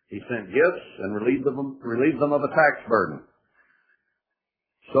 he sent gifts and relieved them of a tax burden.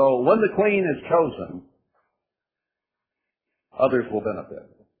 So when the queen is chosen, others will benefit.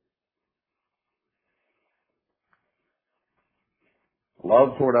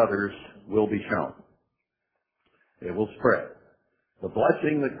 Love toward others will be shown. It will spread. The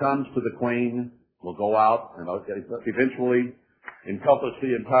blessing that comes to the queen will go out and eventually encompass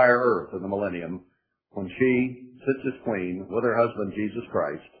the entire earth in the millennium when she sits as queen with her husband Jesus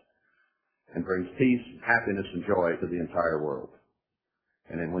Christ and brings peace, happiness, and joy to the entire world.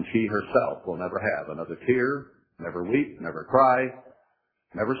 And then when she herself will never have another tear, never weep, never cry,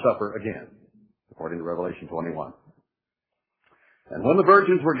 never suffer again, according to Revelation 21. And when the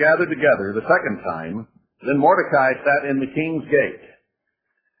virgins were gathered together the second time, then Mordecai sat in the king's gate.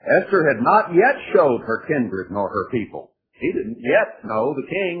 Esther had not yet showed her kindred nor her people. He didn't yet know the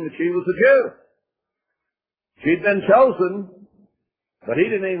king that she was a Jew. She'd been chosen, but he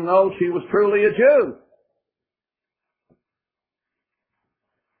didn't even know she was truly a Jew.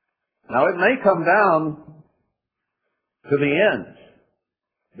 Now it may come down to the end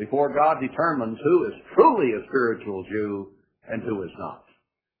before God determines who is truly a spiritual Jew and who is not.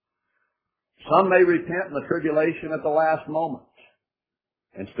 Some may repent in the tribulation at the last moment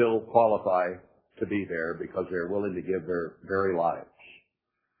and still qualify to be there because they're willing to give their very lives.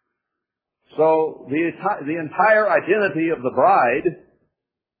 So the entire identity of the bride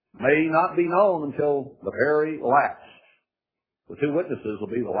may not be known until the very last. The two witnesses will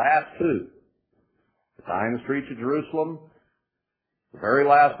be the last two the tying the streets of Jerusalem, the very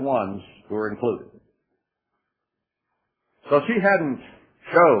last ones who were included. So she hadn't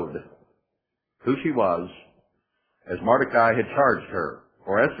showed who she was as Mordecai had charged her.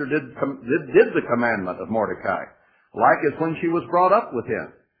 For Esther did the commandment of Mordecai, like as when she was brought up with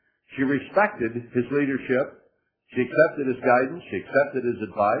him. She respected his leadership. She accepted his guidance. She accepted his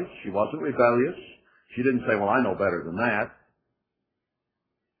advice. She wasn't rebellious. She didn't say, well, I know better than that.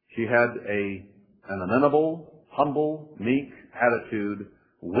 She had an amenable, humble, meek attitude,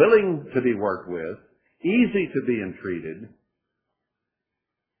 willing to be worked with, easy to be entreated.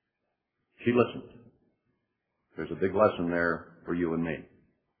 She listened. There's a big lesson there for you and me.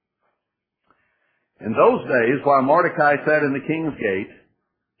 In those days, while Mordecai sat in the king's gate,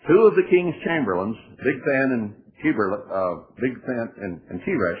 two of the king's chamberlains, Bigthan and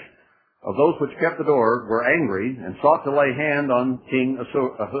Teresh, of those which kept the door, were angry and sought to lay hand on King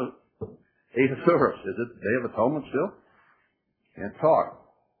Ahasuerus. Is it Day of Atonement still? Can't talk.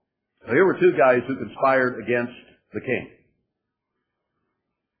 So here were two guys who conspired against the king.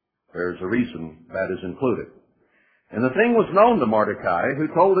 There's a reason that is included. And the thing was known to Mordecai, who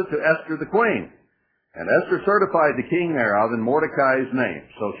told it to Esther the queen. And Esther certified the king thereof in Mordecai's name.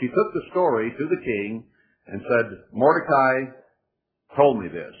 So she took the story to the king and said, Mordecai told me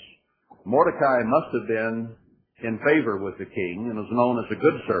this. Mordecai must have been in favor with the king and was known as a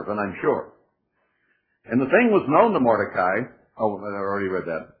good servant, I'm sure. And the thing was known to Mordecai. Oh, I already read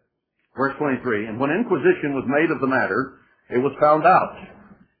that. Verse 23, and when inquisition was made of the matter, it was found out.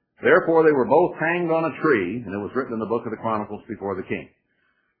 Therefore they were both hanged on a tree, and it was written in the book of the Chronicles before the king.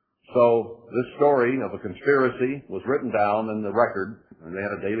 So this story of a conspiracy was written down in the record, and they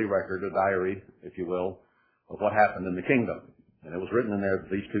had a daily record, a diary, if you will, of what happened in the kingdom. And it was written in there that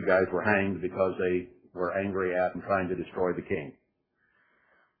these two guys were hanged because they were angry at and trying to destroy the king.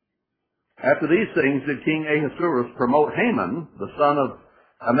 After these things did King Ahasuerus promote Haman, the son of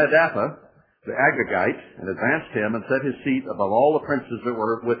Hammedatha, the Agagite, and advanced him and set his seat above all the princes that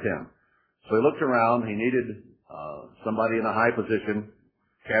were with him. So he looked around. He needed somebody in a high position,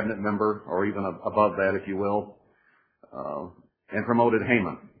 cabinet member, or even above that, if you will, and promoted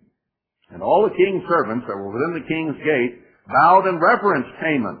Haman. And all the king's servants that were within the king's gate bowed and reverenced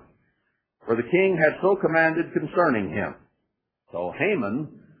Haman, for the king had so commanded concerning him. So Haman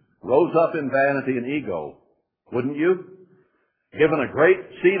rose up in vanity and ego, wouldn't you? Given a great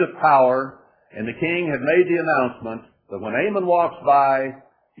seat of power, and the king had made the announcement that when Haman walks by,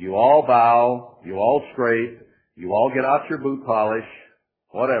 you all bow, you all scrape, you all get out your boot polish,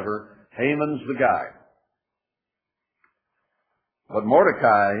 whatever. Haman's the guy. But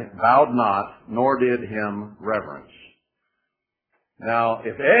Mordecai bowed not, nor did him reverence. Now,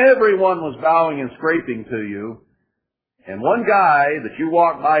 if everyone was bowing and scraping to you, and one guy that you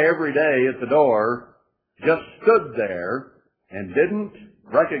walk by every day at the door just stood there and didn't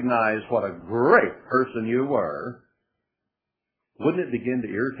recognize what a great person you were, wouldn't it begin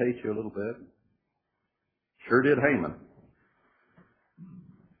to irritate you a little bit? Sure did Haman.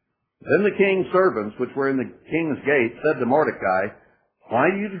 Then the king's servants, which were in the king's gate, said to Mordecai, why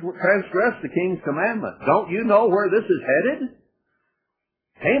do you transgress the king's commandment? Don't you know where this is headed?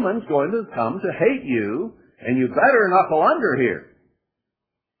 Haman's going to come to hate you, and you better knuckle under here.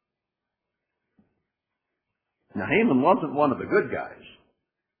 Now, Haman wasn't one of the good guys.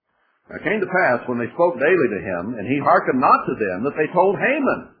 Now, it came to pass when they spoke daily to him, and he hearkened not to them, that they told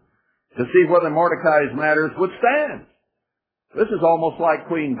Haman to see whether Mordecai's matters would stand. This is almost like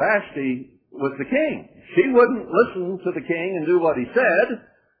Queen Vashti with the king. She wouldn't listen to the king and do what he said,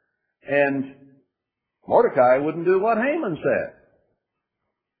 and Mordecai wouldn't do what Haman said.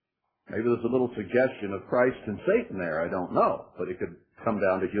 Maybe there's a little suggestion of Christ and Satan there, I don't know, but it could come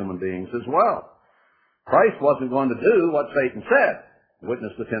down to human beings as well. Christ wasn't going to do what Satan said.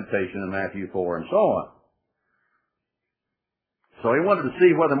 Witness the temptation in Matthew 4 and so on. So he wanted to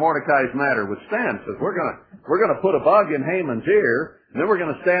see whether Mordecai's matter would stand. Because we're going to put a bug in Haman's ear, and then we're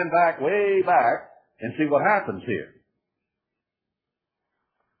going to stand back, way back, and see what happens here.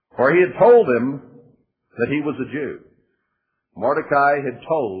 For he had told him that he was a Jew. Mordecai had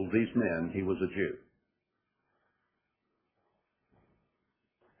told these men he was a Jew.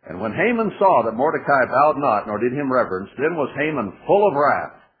 And when Haman saw that Mordecai bowed not, nor did him reverence, then was Haman full of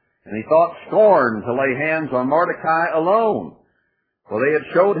wrath, and he thought scorn to lay hands on Mordecai alone, for they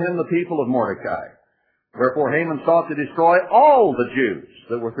had showed him the people of Mordecai. Wherefore Haman sought to destroy all the Jews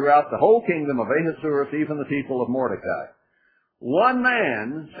that were throughout the whole kingdom of Ahasuerus, even the people of Mordecai. One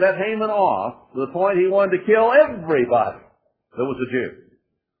man set Haman off to the point he wanted to kill everybody that was a Jew.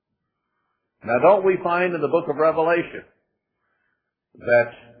 Now, don't we find in the book of Revelation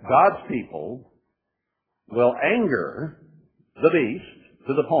that God's people will anger the beast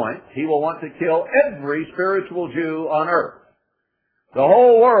to the point he will want to kill every spiritual Jew on earth. The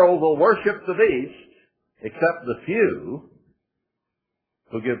whole world will worship the beast except the few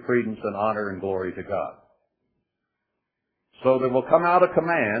who give credence and honor and glory to God. So there will come out a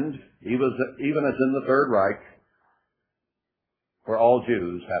command, even as in the Third Reich, where all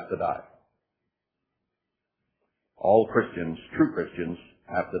Jews have to die. All Christians, true Christians,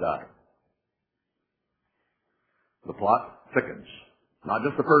 have to die. The plot thickens. Not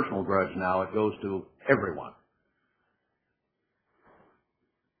just a personal grudge now, it goes to everyone.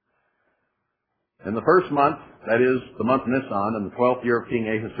 In the first month, that is the month Nisan, in the 12th year of King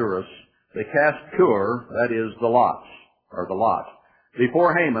Ahasuerus, they cast Pur, that is the lot,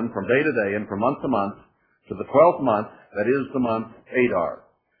 before Haman from day to day and from month to month, to the 12th month, that is the month Adar.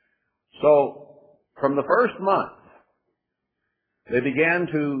 So, from the first month, they began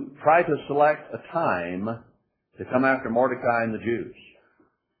to try to select a time to come after Mordecai and the Jews.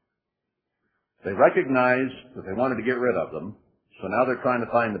 They recognized that they wanted to get rid of them, so now they're trying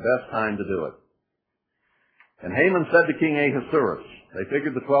to find the best time to do it. And Haman said to King Ahasuerus, they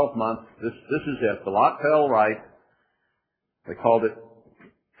figured the 12th month, this is it. The lot fell right. They called it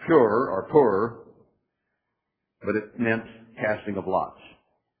Pur, but it meant casting of lots.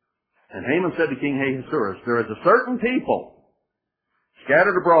 And Haman said to King Ahasuerus, there is a certain people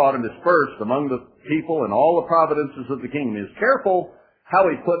scattered abroad and dispersed among the people in all the provinces of the kingdom. He was careful how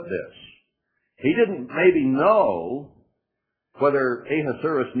he put this. He didn't maybe know whether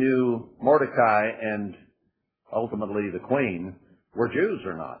Ahasuerus knew Mordecai and ultimately the queen were Jews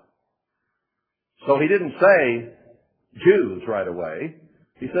or not. So he didn't say Jews right away.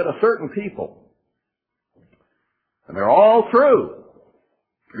 He said a certain people. And they're all through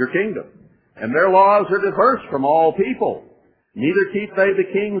your kingdom. And their laws are diverse from all people. Neither keep they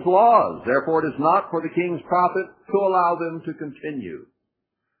the king's laws. Therefore it is not for the king's profit to allow them to continue.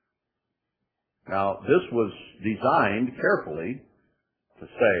 Now, this was designed carefully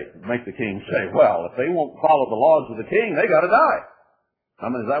to make the king say, well, if they won't follow the laws of the king, they gotta die. I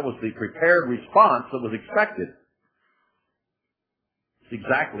mean, that was the prepared response that was expected. It's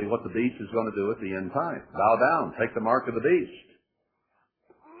exactly what the beast is going to do at the end time. Bow down, take the mark of the beast.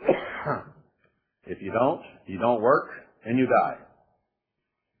 If you don't work, and you die.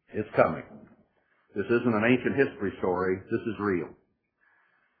 It's coming. This isn't an ancient history story. This is real.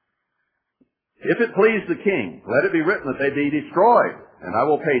 If it please the king, let it be written that they be destroyed, and I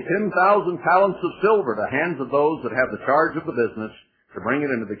will pay 10,000 talents of silver to hands of those that have the charge of the business to bring it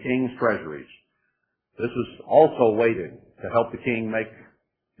into the king's treasuries. This is also waiting to help the king make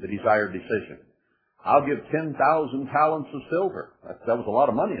the desired decision. I'll give 10,000 talents of silver. That was a lot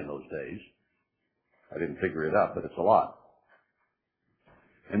of money in those days. I didn't figure it up, but it's a lot.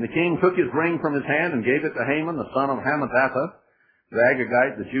 And the king took his ring from his hand and gave it to Haman, the son of Hammedatha, the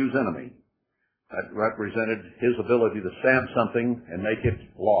Agagite, the Jews' enemy. That represented his ability to stamp something and make it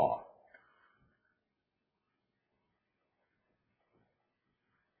law.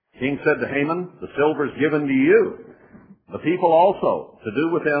 The king said to Haman, the silver is given to you, the people also, to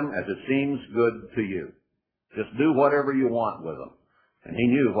do with them as it seems good to you. Just do whatever you want with them. And he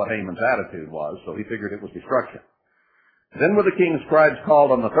knew what Haman's attitude was, so he figured it was destruction. Then were the king's scribes called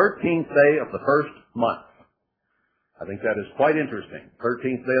on the 13th day of the first month. I think that is quite interesting.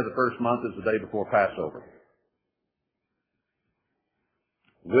 13th day of the first month is the day before Passover.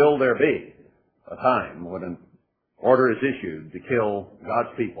 Will there be a time when an order is issued to kill God's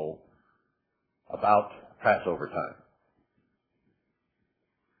people about Passover time?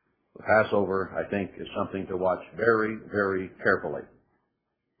 The Passover, I think, is something to watch very, very carefully.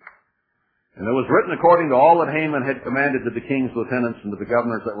 And it was written according to all that Haman had commanded to the king's lieutenants and to the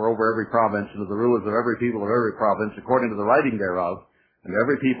governors that were over every province and to the rulers of every people of every province, according to the writing thereof, and to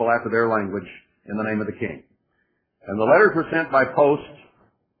every people after their language, in the name of the king. And the letters were sent by post,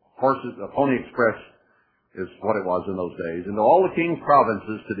 horses, a pony express is what it was in those days, into all the king's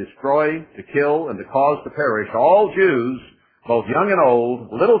provinces to destroy, to kill, and to cause to perish all Jews, both young and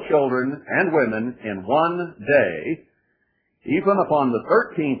old, little children and women, in one day, even upon the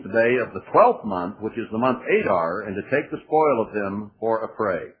 13th day of the 12th month, which is the month Adar, and to take the spoil of them for a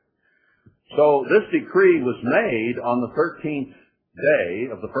prey. So this decree was made on the 13th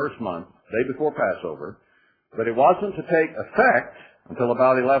day of the first month, day before Passover, but it wasn't to take effect until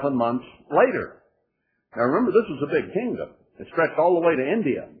about 11 months later. Now remember, this was a big kingdom. It stretched all the way to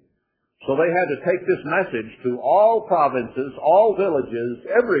India. So they had to take this message to all provinces, all villages,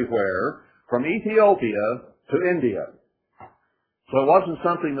 everywhere, from Ethiopia to India. So it wasn't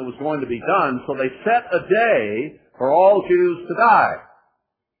something that was going to be done, so they set a day for all Jews to die.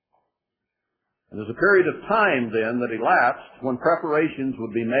 And there's a period of time then that elapsed when preparations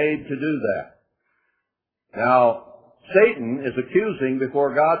would be made to do that. Now, Satan is accusing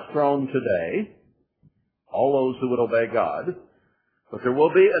before God's throne today all those who would obey God, but there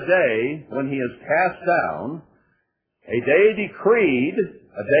will be a day when he is cast down, a day decreed,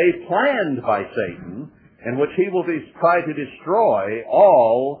 a day planned by Satan, in which he will try to destroy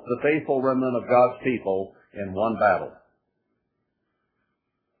all the faithful remnant of God's people in one battle.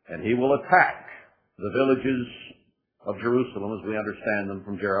 And he will attack the villages of Jerusalem as we understand them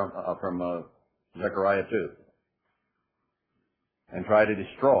from Zechariah 2, and try to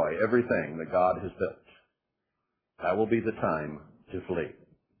destroy everything that God has built. That will be the time to flee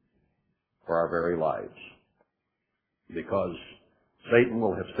for our very lives, because Satan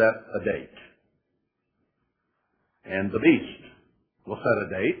will have set a date. And the beast will set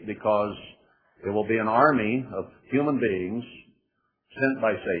a date because it will be an army of human beings sent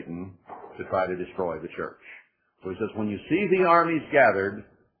by Satan to try to destroy the church. So he says, when you see the armies gathered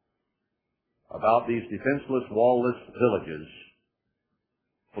about these defenseless, wall-less villages,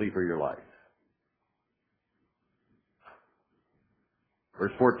 flee for your life.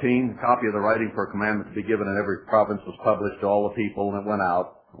 Verse 14, a copy of the writing for a commandment to be given in every province was published to all the people, and it went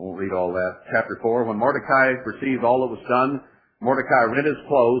out. I won't read all that. Chapter 4, when Mordecai perceived all that was done, Mordecai rent his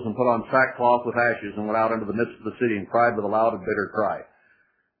clothes and put on sackcloth with ashes and went out into the midst of the city and cried with a loud and bitter cry.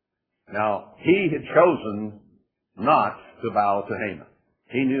 Now, he had chosen not to bow to Haman.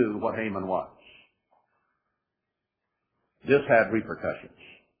 He knew what Haman was. This had repercussions,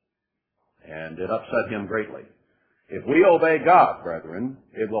 and it upset him greatly. If we obey God, brethren,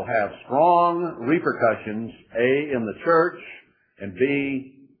 it will have strong repercussions, A, in the church, and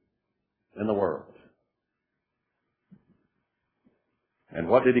B, in the world. And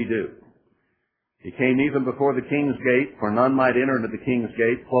what did he do? He came even before the king's gate, for none might enter into the king's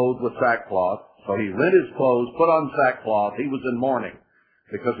gate clothed with sackcloth. So he rent his clothes, put on sackcloth. He was in mourning,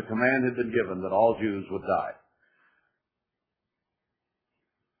 because a command had been given that all Jews would die.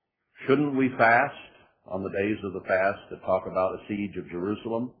 Shouldn't we fast on the days of the fast that talk about a siege of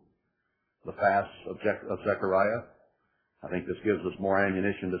Jerusalem, the fast of Zechariah? I think this gives us more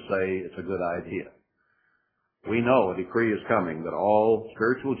ammunition to say it's a good idea. We know a decree is coming that all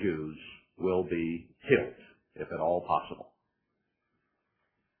spiritual Jews will be killed, if at all possible.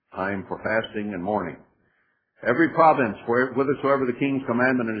 Time for fasting and mourning. Every province, whithersoever the king's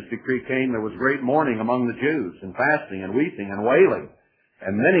commandment and his decree came, there was great mourning among the Jews, and fasting and weeping and wailing,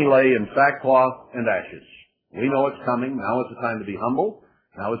 and many lay in sackcloth and ashes. We know it's coming. Now is the time to be humble.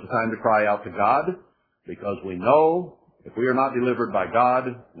 Now is the time to cry out to God, because we know if we are not delivered by God,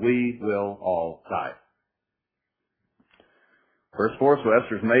 we will all die. Verse 4, so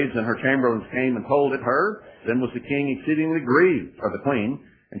Esther's maids and her chamberlains came and told it her. Then was the king exceedingly grieved, or the queen,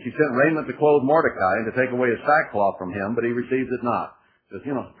 and she sent raiment to clothe Mordecai and to take away his sackcloth from him, but he received it not. Says,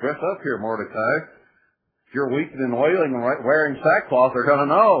 dress up here, Mordecai. If you're weak and wailing and wearing sackcloth, they're going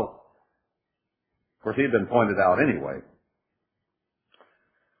to know. Of course, he'd been pointed out anyway.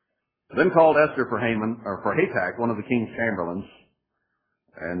 Then called Esther for Hatak, one of the king's chamberlains,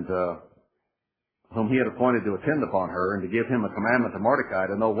 and whom he had appointed to attend upon her and to give him a commandment to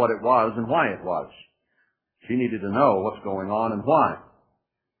Mordecai to know what it was and why it was. She needed to know what's going on and why.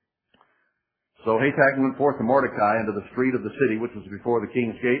 So Hatak went forth to Mordecai into the street of the city, which was before the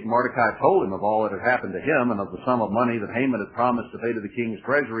king's gate. And Mordecai told him of all that had happened to him and of the sum of money that Haman had promised to pay to the king's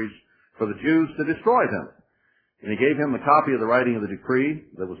treasuries for the Jews to destroy them. And he gave him the copy of the writing of the decree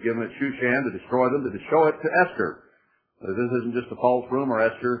that was given at Shushan to destroy them, to show it to Esther. That this isn't just a false rumor,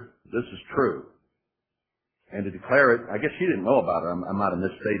 Esther. This is true. And to declare it, I guess she didn't know about it. I might have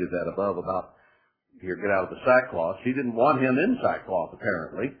misstated that above about, here, get out of the sackcloth. She didn't want him in sackcloth,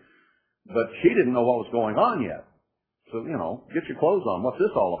 apparently. But she didn't know what was going on yet. So, get your clothes on. What's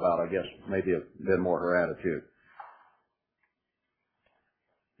this all about? I guess maybe a bit more her attitude.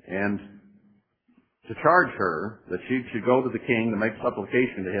 And to charge her that she should go to the king to make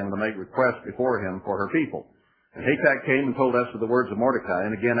supplication to him, to make request before him for her people. And Hatak came and told Esther the words of Mordecai.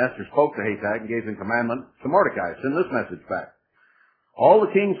 And again, Esther spoke to Hatak and gave him commandment to Mordecai. Send this message back. All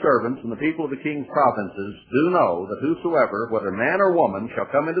the king's servants and the people of the king's provinces do know that whosoever, whether man or woman, shall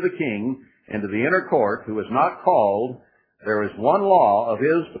come into the king, into the inner court, who is not called, there is one law of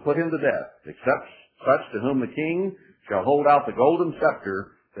his to put him to death, except such to whom the king shall hold out the golden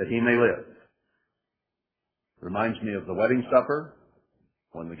scepter, that he may live. Reminds me of the wedding supper,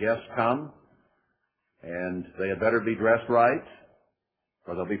 when the guests come, and they had better be dressed right,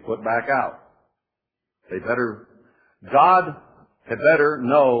 or they'll be put back out. God had better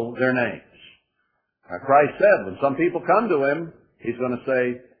know their names. Now Christ said, when some people come to him, he's going to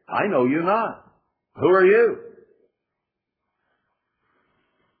say, I know you not. Who are you?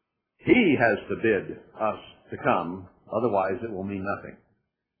 He has to bid us to come, otherwise it will mean nothing.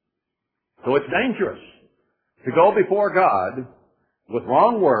 So it's dangerous to go before God with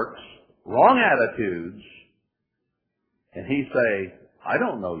wrong works, wrong attitudes, and He say, I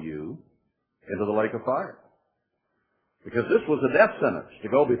don't know you, into the lake of fire. Because this was a death sentence, to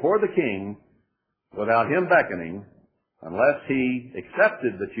go before the king without him beckoning, unless he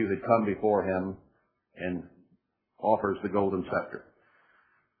accepted that you had come before him and offers the golden scepter.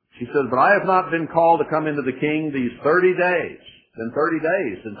 She says, but I have not been called to come into the king these 30 days. It's been 30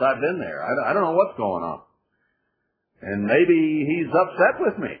 days since I've been there. I don't know what's going on. And maybe he's upset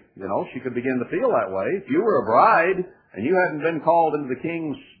with me. You know, she could begin to feel that way. If you were a bride and you hadn't been called into the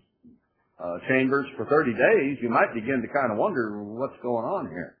king's chambers for 30 days, you might begin to kind of wonder what's going on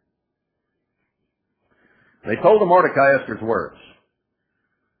here. They told Mordecai Esther's words.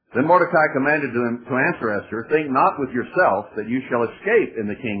 Then Mordecai commanded them to answer Esther, think not with yourself that you shall escape in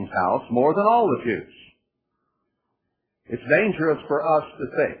the king's house more than all the Jews. It's dangerous for us to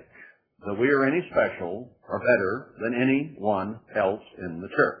think that we are any special or better than anyone else in the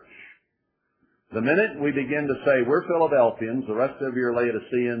church. The minute we begin to say we're Philadelphians, the rest of you are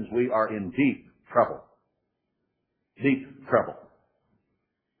Laodiceans, we are in deep trouble. Deep trouble.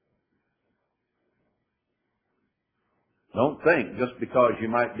 Don't think just because you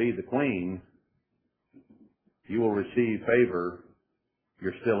might be the queen, you will receive favor,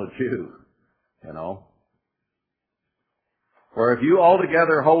 you're still a Jew, you know. For if you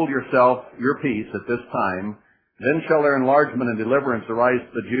altogether hold your peace at this time, then shall their enlargement and deliverance arise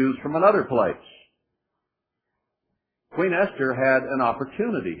to the Jews from another place. Queen Esther had an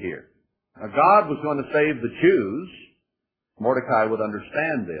opportunity here. Now God was going to save the Jews. Mordecai would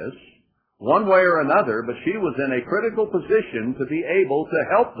understand this, one way or another, but she was in a critical position to be able to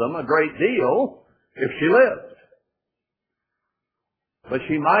help them a great deal if she lived. But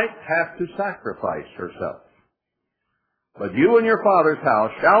she might have to sacrifice herself. But you and your father's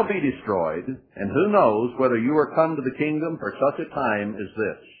house shall be destroyed, and who knows whether you are come to the kingdom for such a time as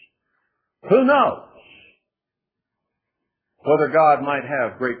this. Who knows whether God might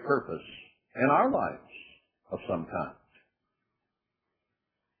have great purpose in our lives of some kind.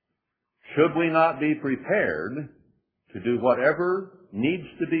 Should we not be prepared to do whatever needs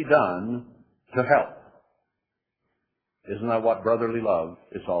to be done to help? Isn't that what brotherly love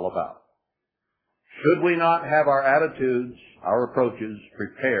is all about? Should we not have our attitudes, our approaches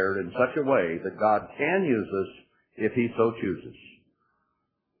prepared in such a way that God can use us if He so chooses?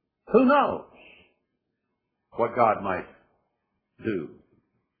 Who knows what God might do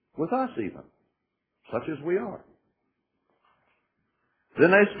with us even, such as we are.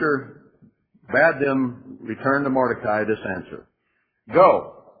 Then Esther bade them return to Mordecai this answer.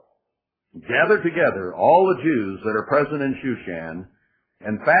 Go, gather together all the Jews that are present in Shushan,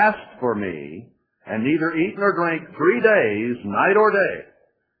 and fast for me, and neither eat nor drink 3 days, night or day.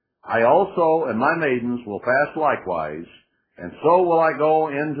 I also and my maidens will fast likewise, and so will I go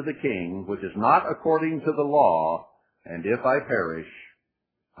into the king, which is not according to the law, and if I perish,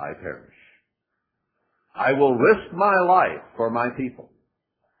 I perish. I will risk my life for my people.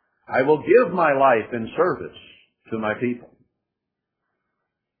 I will give my life in service to my people.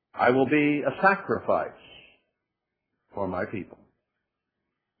 I will be a sacrifice for my people.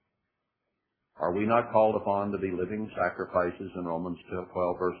 Are we not called upon to be living sacrifices in Romans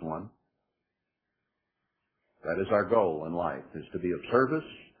 12, verse 1? That is our goal in life, is to be of service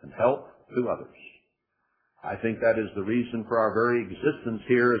and help to others. I think that is the reason for our very existence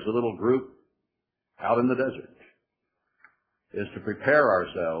here as a little group out in the desert, is to prepare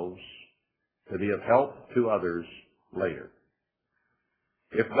ourselves to be of help to others later.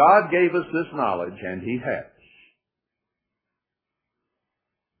 If God gave us this knowledge, and He has,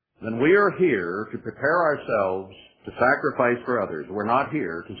 then we are here to prepare ourselves to sacrifice for others. We're not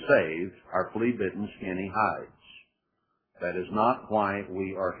here to save our flea-bitten, skinny hides. That is not why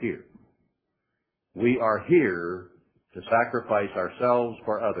we are here. We are here to sacrifice ourselves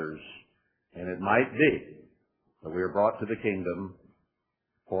for others, and it might be that we are brought to the kingdom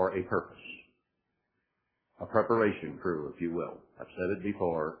for a purpose. A preparation crew, if you will. I've said it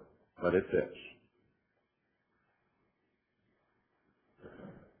before, but it fits.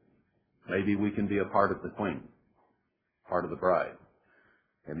 Maybe we can be a part of the queen, part of the bride.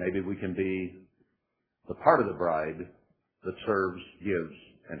 And maybe we can be the part of the bride that serves, gives,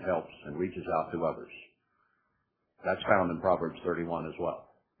 and helps and reaches out to others. That's found in Proverbs 31 as well.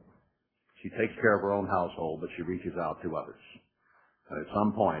 She takes care of her own household, but she reaches out to others. And at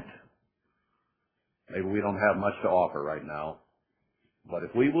some point, maybe we don't have much to offer right now, But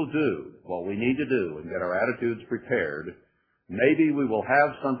if we will do what we need to do and get our attitudes prepared, maybe we will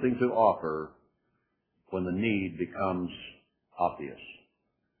have something to offer when the need becomes obvious.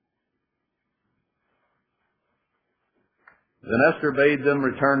 Then Esther bade them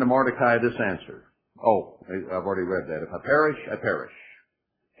return to Mordecai this answer. Oh, I've already read that. If I perish, I perish.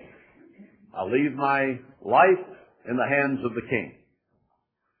 I'll leave my life in the hands of the king.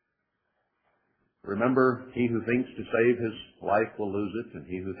 Remember, he who thinks to save his life will lose it, and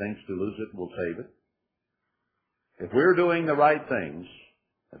he who thinks to lose it will save it. If we're doing the right things,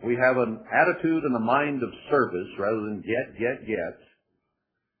 if we have an attitude and a mind of service rather than get,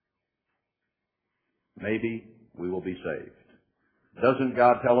 maybe we will be saved. Doesn't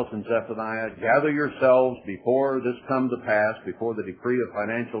God tell us in Zephaniah, gather yourselves before this come to pass, before the decree of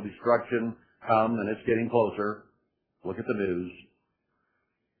financial destruction come, and it's getting closer. Look at the news.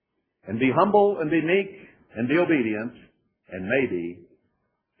 And be humble and be meek and be obedient, and maybe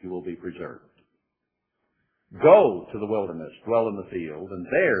you will be preserved. Go to the wilderness, dwell in the field, and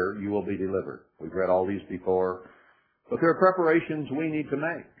there you will be delivered. We've read all these before, but there are preparations we need to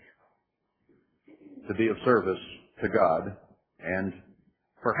make to be of service to God and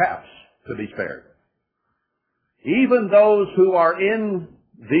perhaps to be spared. Even those who are in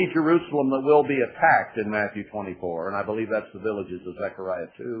the Jerusalem that will be attacked in Matthew 24, and I believe that's the villages of Zechariah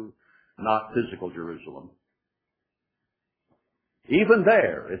 2, not physical Jerusalem. Even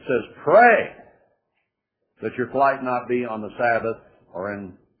there, it says, pray that your flight not be on the Sabbath or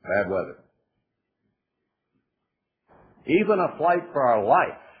in bad weather. Even a flight for our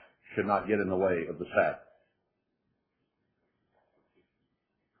life should not get in the way of the Sabbath,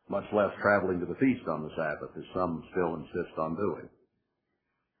 much less traveling to the feast on the Sabbath, as some still insist on doing.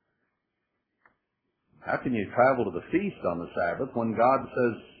 How can you travel to the feast on the Sabbath when God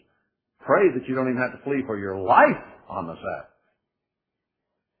says, pray that you don't even have to flee for your life on the Sabbath?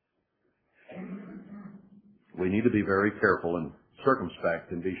 We need to be very careful and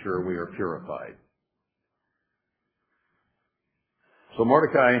circumspect and be sure we are purified. So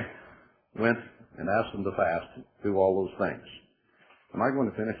Mordecai went and asked them to fast, do all those things. Am I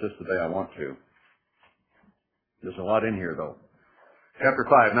going to finish this today? I want to. There's a lot in here, though. Chapter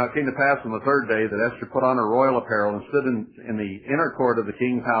 5. Now it came to pass on the third day that Esther put on her royal apparel and stood in the inner court of the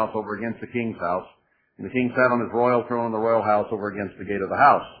king's house over against the king's house. And the king sat on his royal throne in the royal house over against the gate of the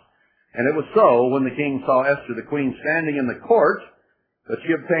house. And it was so, when the king saw Esther the queen standing in the court, that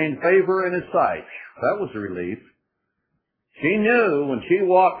she obtained favor in his sight. That was a relief. She knew when she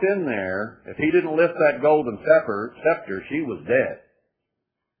walked in there, if he didn't lift that golden scepter, she was dead.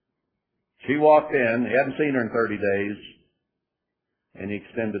 She walked in, he hadn't seen her in 30 days, and he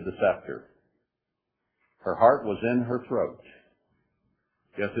extended the scepter. Her heart was in her throat,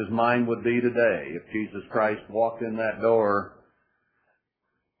 just as mine would be today if Jesus Christ walked in that door,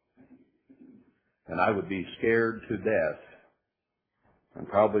 and I would be scared to death and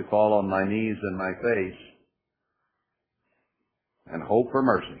probably fall on my knees and my face and hope for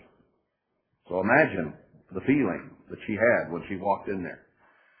mercy. So imagine the feeling that she had when she walked in there.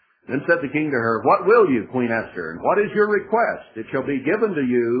 Then said the king to her, what will you, Queen Esther, and what is your request? It shall be given to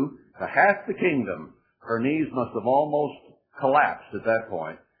you to half the kingdom. Her knees must have almost collapsed at that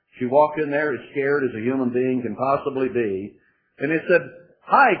point. She walked in there as scared as a human being can possibly be. And it said,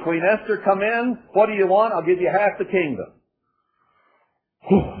 hi, Queen Esther, come in. What do you want? I'll give you half the kingdom.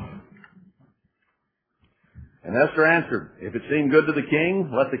 And Esther answered, if it seemed good to the king,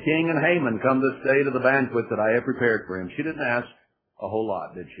 let the king and Haman come this day to the banquet that I have prepared for him. She didn't ask a whole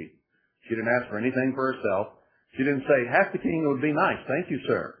lot, did she? She didn't ask for anything for herself. She didn't say, half the kingdom would be nice. Thank you,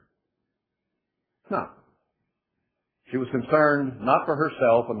 sir. No. She was concerned not for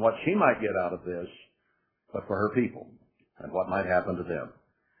herself and what she might get out of this, but for her people and what might happen to them.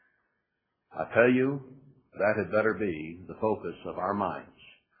 I tell you, that had better be the focus of our minds.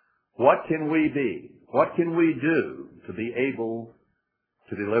 What can we be? What can we do to be able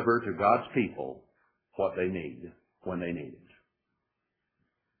to deliver to God's people what they need when they need it?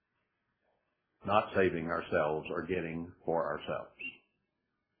 Not saving ourselves or getting for ourselves.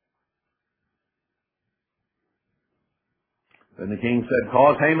 Then the king said,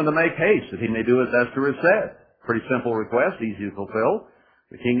 cause Haman to make haste, that he may do as Esther has said. Pretty simple request, easy to fulfill.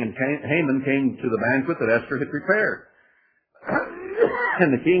 The king and Haman came to the banquet that Esther had prepared.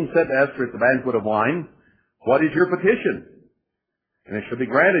 And the king said to Esther at the banquet of wine, what is your petition? And it shall be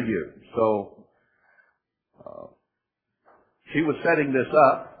granted you. So, she was setting this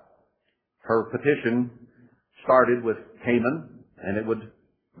up. Her petition started with Haman, and it would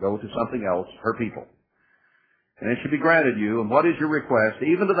go to something else, her people. And it shall be granted you, and what is your request?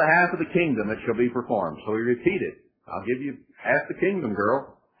 Even to the half of the kingdom it shall be performed. So he repeated, I'll give you Ask the kingdom,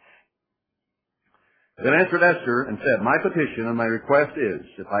 girl. Then answered Esther and said, My petition and my request is,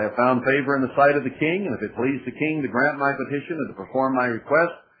 if I have found favor in the sight of the king, and if it please the king to grant my petition and to perform my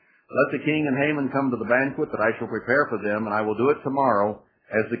request, let the king and Haman come to the banquet that I shall prepare for them, and I will do it tomorrow,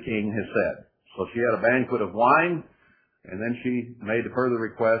 as the king has said. So she had a banquet of wine, and then she made a further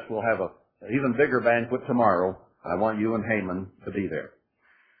request, we'll have an even bigger banquet tomorrow. I want you and Haman to be there.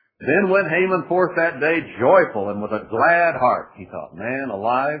 Then went Haman forth that day joyful and with a glad heart. He thought, man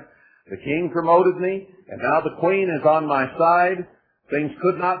alive, the king promoted me, and now the queen is on my side. Things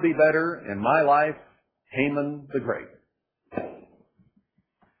could not be better in my life. Haman the Great.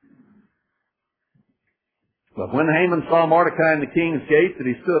 But when Haman saw Mordecai in the king's gate, that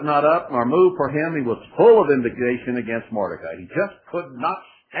he stood not up nor moved for him, he was full of indignation against Mordecai. He just could not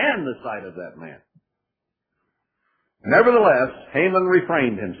stand the sight of that man. Nevertheless, Haman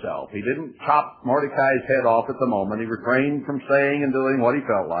refrained himself. He didn't chop Mordecai's head off at the moment. He refrained from saying and doing what he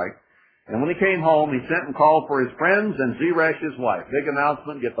felt like. And when he came home, he sent and called for his friends and Zeresh, his wife. Big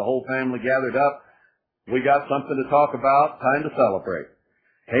announcement, get the whole family gathered up. We got something to talk about, time to celebrate.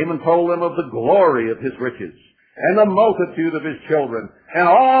 Haman told them of the glory of his riches and the multitude of his children and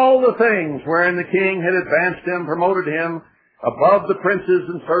all the things wherein the king had advanced him, promoted him above the princes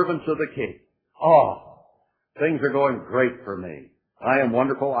and servants of the king. Oh, things are going great for me. I am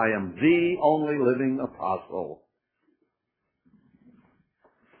wonderful. I am the only living apostle.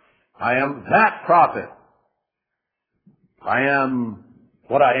 I am that prophet. I am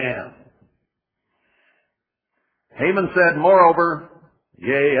what I am. Haman said, moreover,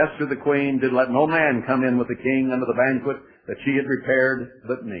 yea, Esther the queen did let no man come in with the king unto the banquet that she had prepared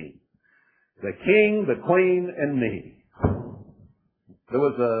but me. The king, the queen, and me. There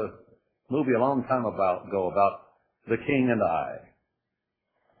was a movie a long time ago about the king and I.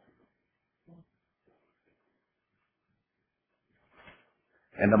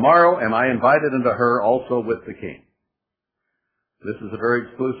 And tomorrow am I invited unto her also with the king. This is a very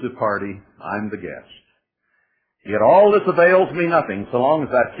exclusive party. I'm the guest. Yet all this avails me nothing so long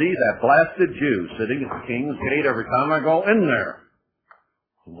as I see that blasted Jew sitting at the king's gate every time I go in there.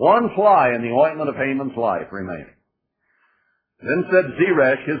 One fly in the ointment of Haman's life remaining. Then said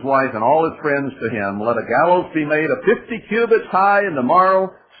Zeresh, his wife, and all his friends to him, let a gallows be made of 50 cubits high, and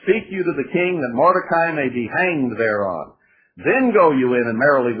tomorrow speak you to the king that Mordecai may be hanged thereon. Then go you in and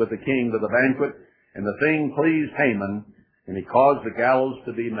merrily with the king to the banquet, and the thing pleased Haman, and he caused the gallows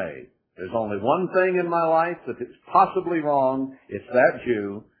to be made. There's only one thing in my life that is possibly wrong. It's that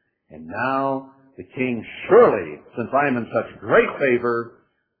Jew. And now the king surely, since I am in such great favor,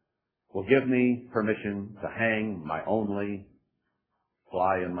 will give me permission to hang my only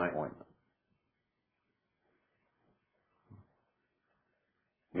fly in my ointment.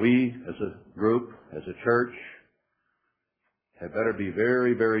 We, as a group, as a church, had better be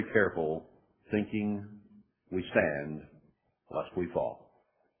very, very careful thinking we stand lest we fall.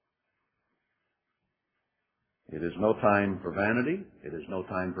 It is no time for vanity. It is no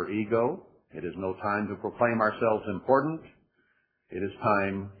time for ego. It is no time to proclaim ourselves important. It is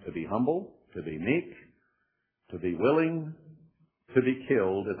time to be humble, to be meek, to be willing, to be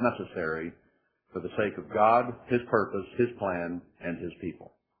killed if necessary for the sake of God, His purpose, His plan, and His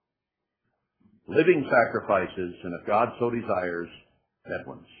people. Living sacrifices, and if God so desires, dead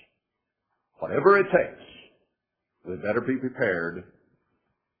ones. Whatever it takes, we better be prepared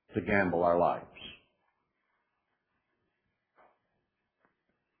to gamble our lives.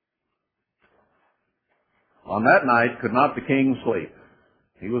 On that night could not the king sleep.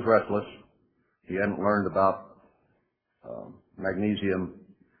 He was restless. He hadn't learned about magnesium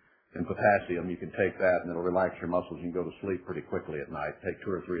and potassium. You can take that and it'll relax your muscles. You can go to sleep pretty quickly at night. Take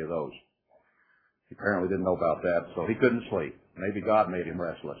 2 or 3 of those. He apparently didn't know about that, so he couldn't sleep. Maybe God made him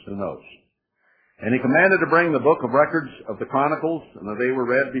restless. Who knows? And he commanded to bring the book of records of the Chronicles, and that they were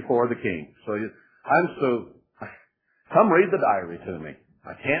read before the king. Come read the diary to me.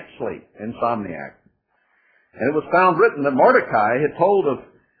 I can't sleep. Insomniac. And it was found written that Mordecai had told of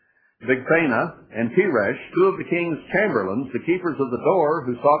Bigthana and Teresh, 2 of the king's chamberlains, the keepers of the door,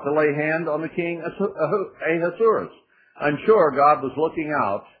 who sought to lay hand on the king Ahasuerus. I'm sure God was looking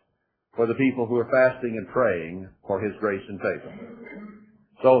out for the people who were fasting and praying for His grace and favor.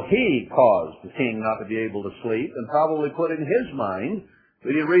 So He caused the king not to be able to sleep and probably put in his mind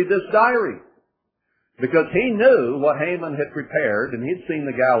that he'd read this diary. Because he knew what Haman had prepared, and he'd seen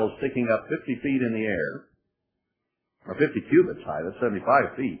the gallows sticking up 50 feet in the air, or 50 cubits high, that's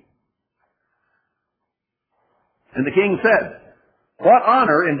 75 feet. And the king said, what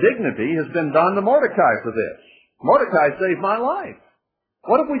honor and dignity has been done to Mordecai for this? Mordecai saved my life.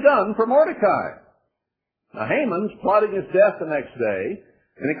 What have we done for Mordecai? Now Haman's plotting his death the next day,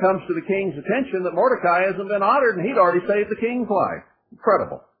 and it comes to the king's attention that Mordecai hasn't been honored, and he'd already saved the king's life.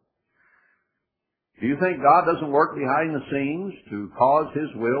 Incredible. Do you think God doesn't work behind the scenes to cause His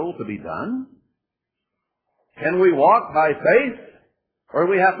will to be done? Can we walk by faith, or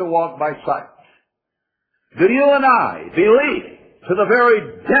do we have to walk by sight? Do you and I believe to the very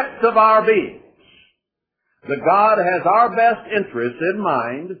depth of our beings that God has our best interests in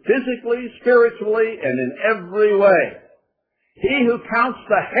mind, physically, spiritually, and in every way? He who counts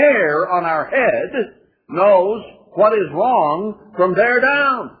the hair on our head knows what is wrong from there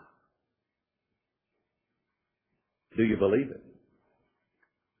down. Do you believe it?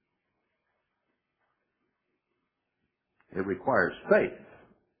 It requires faith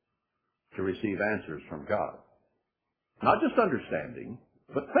to receive answers from God. Not just understanding,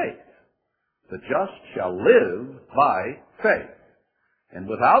 but faith. The just shall live by faith. And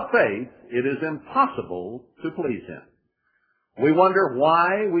without faith, it is impossible to please Him. We wonder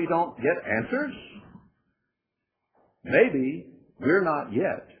why we don't get answers. Maybe we're not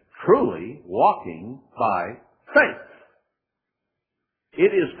yet truly walking by faith.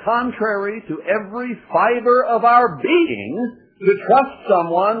 It is contrary to every fiber of our being to trust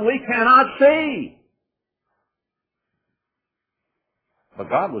someone we cannot see. But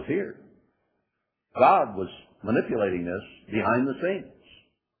God was here. God was manipulating this behind the scenes.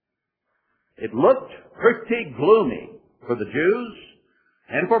 It looked pretty gloomy for the Jews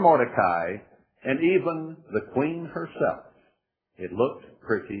and for Mordecai and even the queen herself. It looked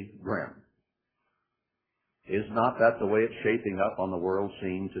pretty grim. Is not that the way it's shaping up on the world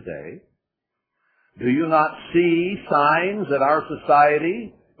scene today? Do you not see signs that our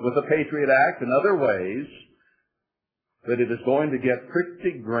society, with the Patriot Act and other ways, that it is going to get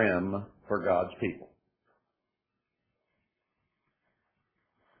pretty grim for God's people?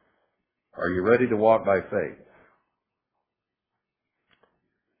 Are you ready to walk by faith?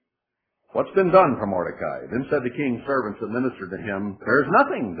 What's been done for Mordecai? Then said the king's servants that ministered to him, there is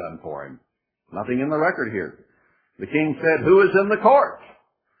nothing done for him. Nothing in the record here. The king said, who is in the court?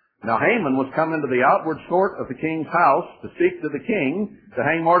 Now Haman was come into the outward court of the king's house to speak to the king to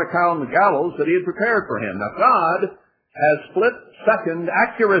hang Mordecai on the gallows that he had prepared for him. Now God has split-second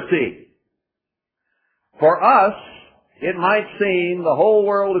accuracy. For us, it might seem the whole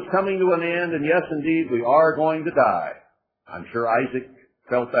world is coming to an end, and yes, indeed, we are going to die. I'm sure Isaac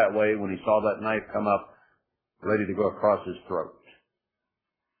felt that way when he saw that knife come up ready to go across his throat.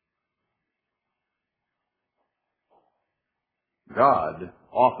 God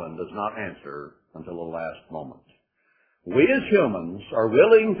often does not answer until the last moment. We as humans are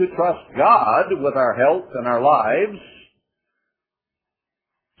willing to trust God with our health and our lives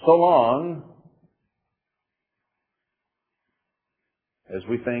so long as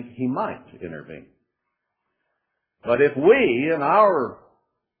we think He might intervene. But if we, in our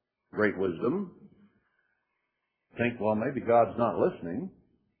great wisdom, think, well, maybe God's not listening,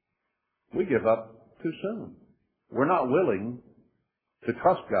 we give up too soon. We're not willing to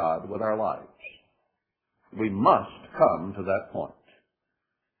trust God with our lives. We must come to that point.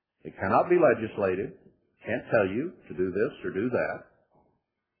 It cannot be legislated. Can't tell you to do this or do that.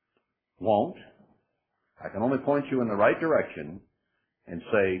 Won't. I can only point you in the right direction and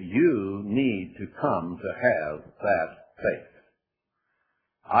say, you need to come to have that faith.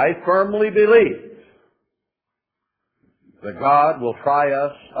 I firmly believe that God will try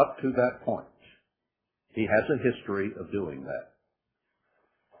us up to that point. He has a history of doing that.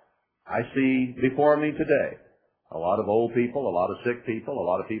 I see before me today a lot of old people, a lot of sick people, a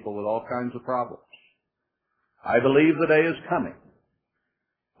lot of people with all kinds of problems. I believe the day is coming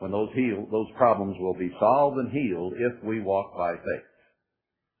when those problems will be solved and healed if we walk by faith.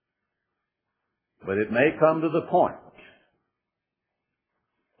 But it may come to the point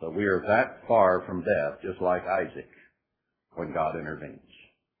that we are that far from death, just like Isaac, when God intervenes.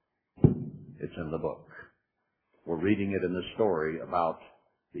 It's in the book. We're reading it in the story about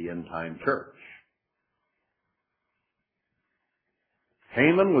the end-time church.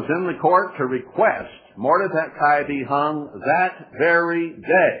 Haman was in the court to request Mordecai be hung that very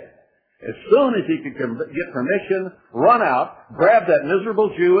day. As soon as he could get permission, run out, grab that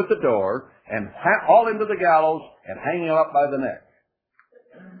miserable Jew at the door, and haul him to the gallows and hang him up by the neck.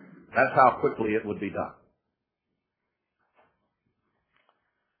 That's how quickly it would be done.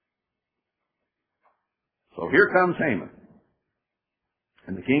 So here comes Haman.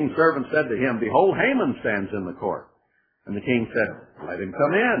 And the king's servant said to him, behold, Haman stands in the court. And the king said, let him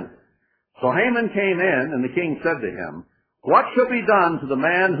come in. So Haman came in, and the king said to him, what shall be done to the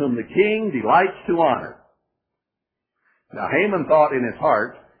man whom the king delights to honor? Now Haman thought in his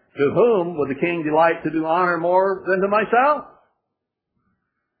heart, To whom would the king delight to do honor more than to myself?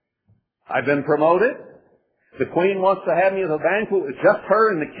 I've been promoted. The queen wants to have me at a banquet with just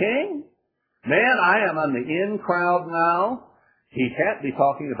her and the king. Man, I am on the in crowd now. He can't be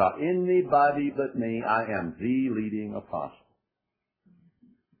talking about anybody but me. I am the leading apostle.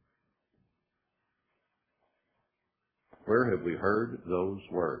 Where have we heard those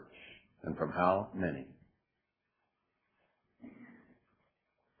words? And from how many?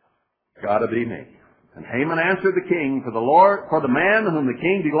 Gotta be me. And Haman answered the king, for the man whom the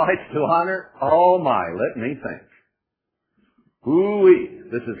king delights to honor. Oh my, let me think. Ooh-wee,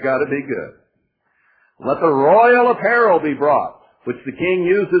 this has got to be good. Let the royal apparel be brought, which the king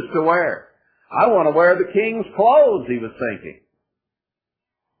uses to wear. I want to wear the king's clothes, he was thinking.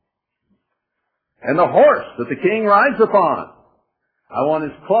 And the horse that the king rides upon. I want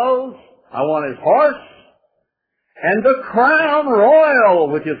his clothes, I want his horse, and the crown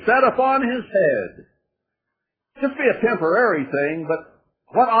royal which is set upon his head. Just be a temporary thing, but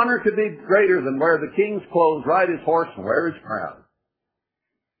what honor could be greater than wear the king's clothes, ride his horse, and wear his crown?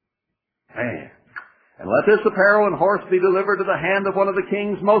 Man. And let this apparel and horse be delivered to the hand of one of the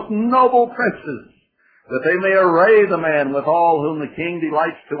king's most noble princes, that they may array the man with all whom the king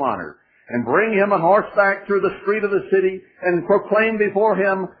delights to honor, and bring him on horseback through the street of the city, and proclaim before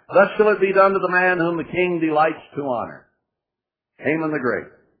him, thus shall it be done to the man whom the king delights to honor. Haman the Great.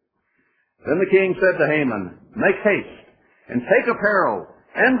 Then the king said to Haman, make haste, and take apparel,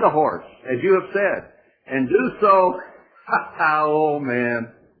 and the horse, as you have said, and do so, oh man,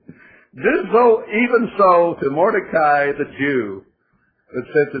 do so even so to Mordecai the Jew that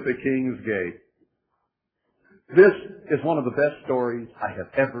sits at the king's gate. This is one of the best stories I have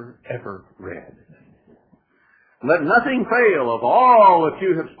ever read. Let nothing fail of all that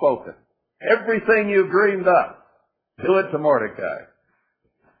you have spoken. Everything you've dreamed up, do it to Mordecai.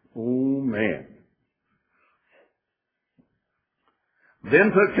 Oh, man.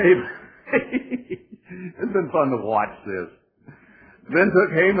 Then took Haman, it's been fun to watch this. Then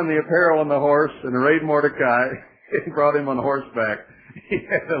took Haman the apparel and the horse, and arrayed Mordecai, and brought him on horseback. He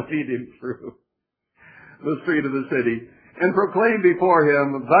had to lead him through the street of the city, and proclaimed before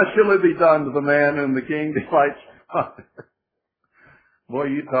him, thus shall it be done to the man whom the king delights to honor. Boy,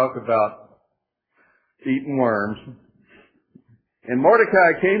 you talk about eating worms. And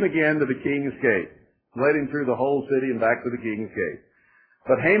Mordecai came again to the king's gate, led him through the whole city and back to the king's gate.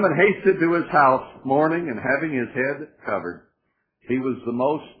 But Haman hasted to his house, mourning and having his head covered. He was the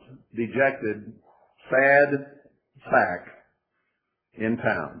most dejected, sad sack in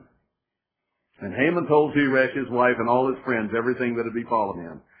town. And Haman told Zeresh, his wife, and all his friends everything that had befallen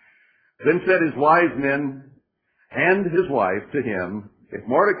him. Then said his wise men and his wife to him, if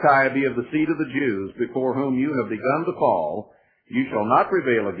Mordecai be of the seed of the Jews, before whom you have begun to fall, you shall not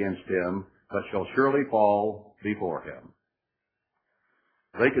prevail against him, but shall surely fall before him.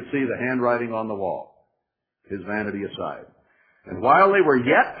 They could see the handwriting on the wall, his vanity aside. And while they were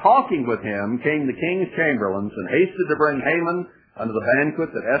yet talking with him, came the king's chamberlains, and hasted to bring Haman unto the banquet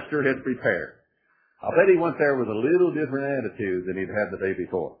that Esther had prepared. I'll bet he went there with a little different attitude than he'd had the day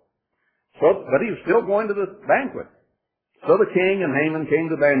before. But he was still going to the banquet. So the king and Haman came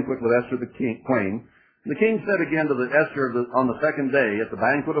to the banquet with Esther the queen. The king said again to Esther on the second day at the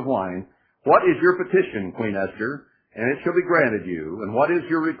banquet of wine, what is your petition, Queen Esther? And it shall be granted you. And what is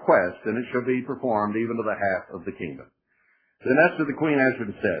your request? And it shall be performed even to the half of the kingdom. Then Esther the queen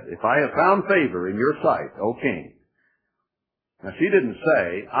answered and said, if I have found favor in your sight, O king. Now she didn't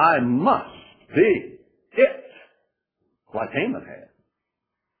say, I must be it, like Haman had.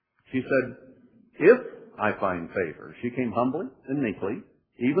 She said, if I find favor. She came humbly and meekly,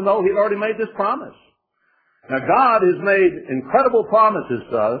 even though he had already made this promise. Now God has made incredible promises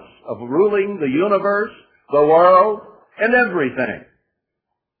to us of ruling the universe, the world, and everything.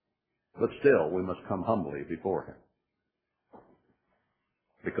 But still, we must come humbly before him.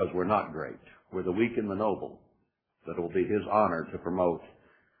 Because we're not great. We're the weak and the noble. That it will be his honor to promote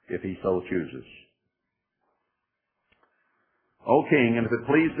if he so chooses. O king, and if it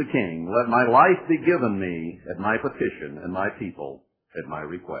please the king, let my life be given me at my petition, and my people at my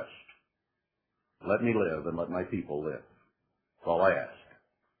request. Let me live, and let my people live. That's all I ask.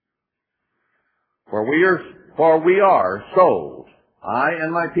 For we are sold, I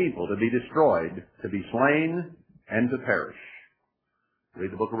and my people, to be destroyed, to be slain, and to perish.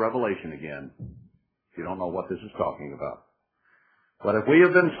 Read the book of Revelation again, if you don't know what this is talking about. But if we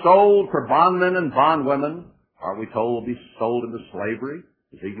have been sold for bondmen and bondwomen, are we told we'll be sold into slavery?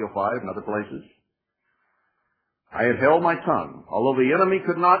 Ezekiel 5 and other places. I had held my tongue. Although the enemy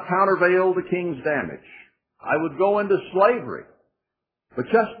could not countervail the king's damage, I would go into slavery but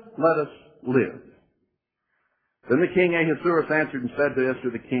just let us live." Then the king Ahasuerus answered and said to Esther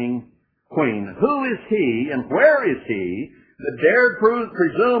the queen, "Who is he and where is he that dared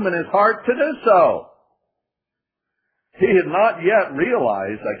presume in his heart to do so?" He had not yet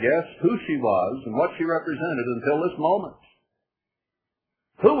realized, I guess, who she was and what she represented until this moment.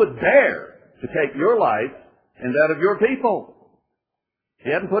 Who would dare to take your life and that of your people? He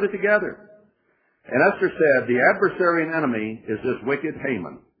hadn't put it together. And Esther said, "The adversary and enemy is this wicked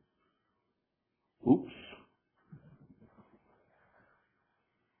Haman." Oops.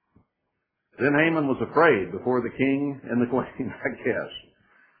 Then Haman was afraid before the king and the queen, I guess.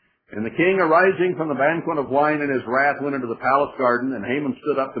 And the king, arising from the banquet of wine in his wrath, went into the palace garden, and Haman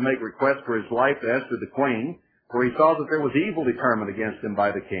stood up to make request for his life to Esther the queen, for he saw that there was evil determined against him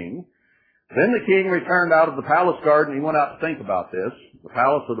by the king. Then the king returned out of the palace garden. He went out to think about this, the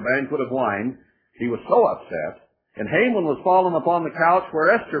palace of the banquet of wine. He was so upset, and Haman was fallen upon the couch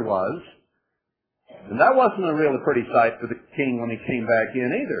where Esther was. And that wasn't a really pretty sight for the king when he came back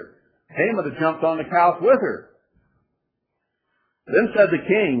in either. Haman had jumped on the couch with her. Then said the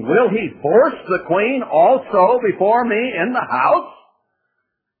king, "Will he force the queen also before me in the house?"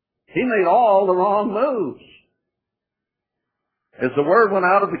 He made all the wrong moves. As the word went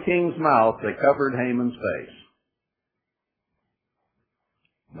out of the king's mouth, they covered Haman's face.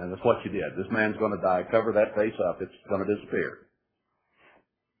 And that's what you did. This man's going to die. Cover that face up. It's going to disappear.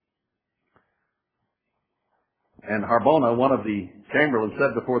 And Harbona, one of the chamberlains,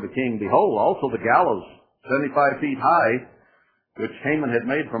 said before the king, "Behold, also the gallows, 75 feet high, which Haman had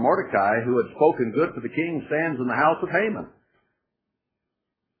made for Mordecai, who had spoken good for the king, stands in the house of Haman."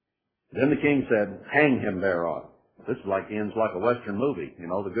 Then the king said, "Hang him thereon." This ends like a Western movie. You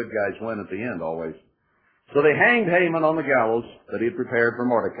know, the good guys win at the end always. So they hanged Haman on the gallows that he had prepared for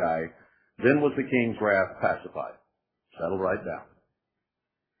Mordecai. Then was the king's wrath pacified. Settled right down.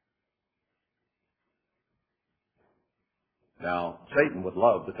 Now, Satan would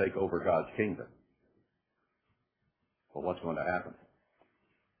love to take over God's kingdom. But what's going to happen?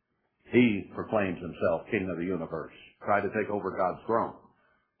 He proclaims himself king of the universe. Try to take over God's throne.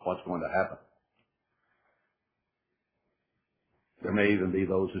 What's going to happen? There may even be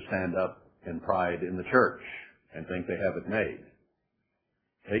those who stand up in pride in the church and think they have it made.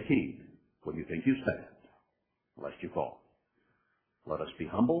 Take heed when you think you stand, lest you fall. Let us be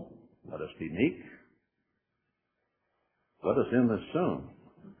humble. Let us be meek. Let us end this soon.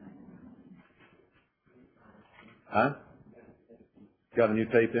 Huh? Got a new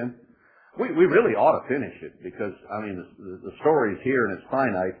tape in? We really ought to finish it because, I mean, the story's here and it's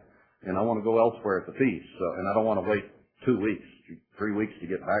finite, and I want to go elsewhere at the feast, and I don't want to wait 2 weeks, 3 weeks to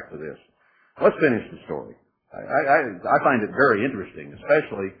get back to this. Let's finish the story. I find it very interesting,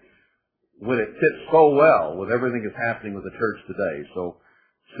 especially when it fits so well with everything that's happening with the church today. So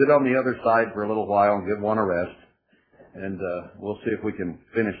sit on the other side for a little while and give one a rest, and we'll see if we can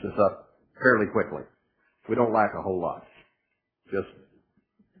finish this up fairly quickly. We don't lack a whole lot. Just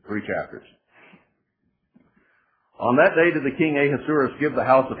 3 chapters. On that day did the king Ahasuerus give the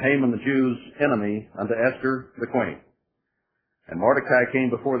house of Haman the Jews' enemy unto Esther the queen. And Mordecai came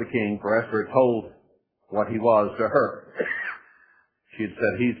before the king, for Esther had told what he was to her. She had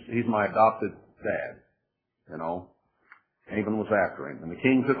said, he's my adopted dad. You know, Haman was after him. And the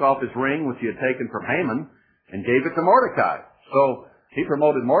king took off his ring, which he had taken from Haman, and gave it to Mordecai. So he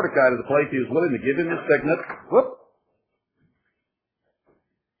promoted Mordecai to the place he was willing to give him his signet. Whoop.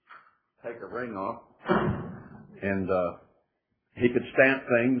 Take the ring off. And he could stamp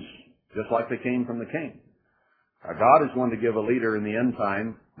things just like they came from the king. Our God is going to give a leader in the end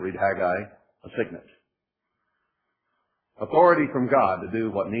time, read Haggai, a signet. Authority from God to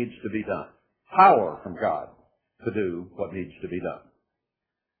do what needs to be done. Power from God to do what needs to be done.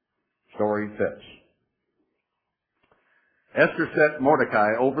 Story fits. Esther set Mordecai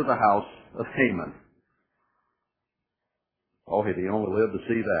over the house of Haman. Oh, he only lived to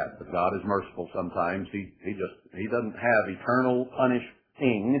see that. But God is merciful sometimes. He doesn't have eternal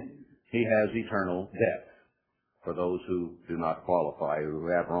punishing. He has eternal death for those who do not qualify, who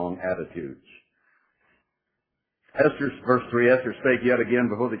have wrong attitudes. Verse 3, Esther spake yet again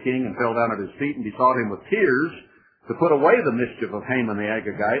before the king and fell down at his feet and besought him with tears to put away the mischief of Haman the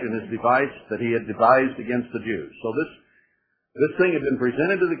Agagite and his device that he had devised against the Jews. So this thing had been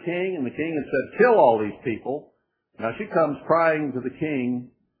presented to the king, and the king had said, kill all these people. Now she comes crying to the king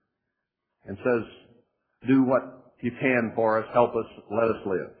and says, do what you can for us, help us, let us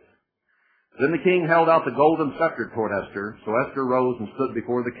live. Then the king held out the golden scepter toward Esther, so Esther rose and stood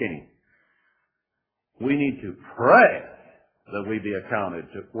before the king. We need to pray that we be accounted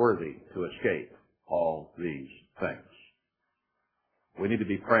worthy to escape all these things. We need to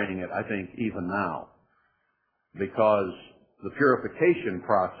be praying it, I think, even now, because the purification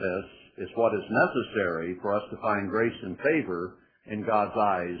process is what is necessary for us to find grace and favor in God's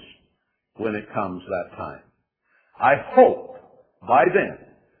eyes when it comes that time. I hope by then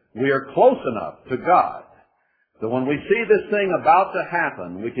we are close enough to God that when we see this thing about to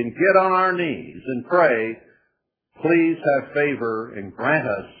happen, we can get on our knees and pray, please have favor and grant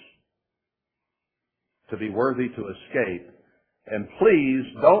us to be worthy to escape, and please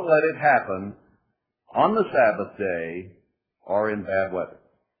don't let it happen on the Sabbath day or in bad weather.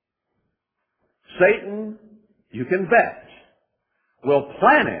 Satan, you can bet, will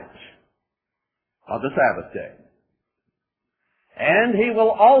plan it on the Sabbath day. And he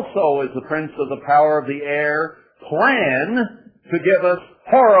will also, as the prince of the power of the air, plan to give us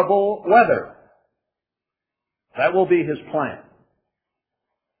horrible weather. That will be his plan.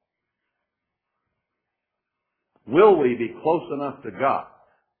 Will we be close enough to God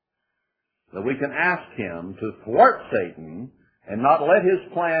that we can ask him to thwart Satan and not let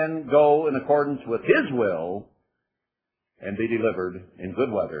his plan go in accordance with his will and be delivered in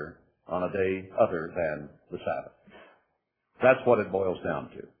good weather on a day other than the Sabbath? That's what it boils down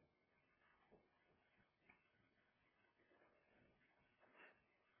to.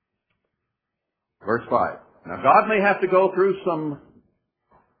 Verse 5. Now God may have to go through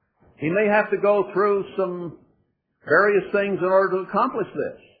He may have to go through some various things in order to accomplish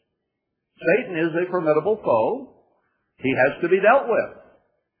this. Satan is a formidable foe. He has to be dealt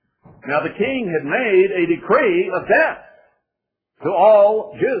with. Now the king had made a decree of death to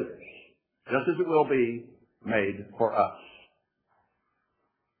all Jews, just as it will be made for us.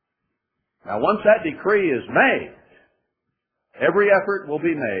 Now once that decree is made, every effort will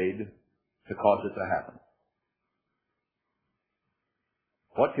be made to cause it to happen.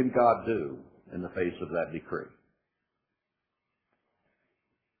 What can God do in the face of that decree?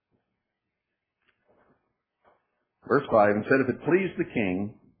 Verse 5, and said, if it please the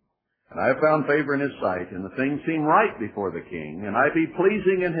king, and I have found favor in his sight, and the thing seem right before the king, and I be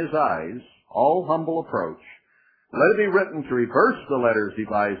pleasing in his eyes, all humble approach, let it be written to reverse the letters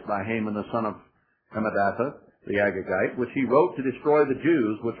devised by Haman the son of Hammedatha, the Agagite, which he wrote to destroy the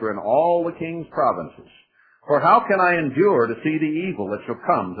Jews which were in all the king's provinces. For how can I endure to see the evil that shall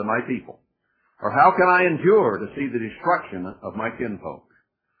come to my people? Or how can I endure to see the destruction of my kinfolk?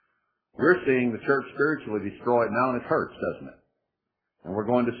 We're seeing the church spiritually destroyed now, and it hurts, doesn't it? And we're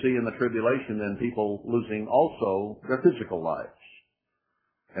going to see in the tribulation then people losing also their physical lives.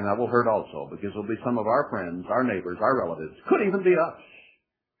 And that will hurt also, because it'll be some of our friends, our neighbors, our relatives, could even be us,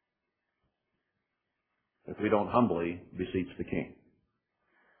 if we don't humbly beseech the king.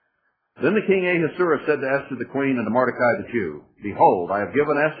 Then the king Ahasuerus said to Esther the queen and to Mordecai the Jew, behold, I have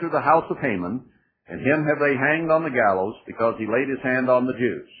given Esther the house of Haman, and him have they hanged on the gallows, because he laid his hand on the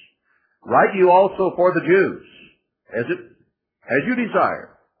Jews. Write you also for the Jews, as you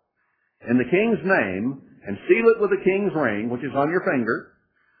desire, in the king's name, and seal it with the king's ring, which is on your finger.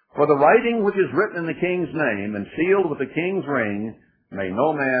 For the writing which is written in the king's name and sealed with the king's ring may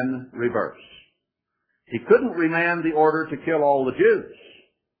no man reverse. He couldn't remand the order to kill all the Jews,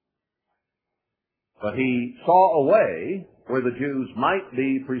 but he saw a way where the Jews might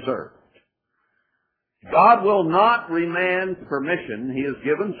be preserved. God will not remand the permission he has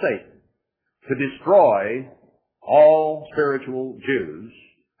given Satan to destroy all spiritual Jews,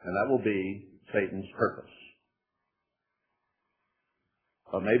 and that will be Satan's purpose.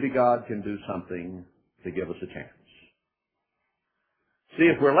 But maybe God can do something to give us a chance. See,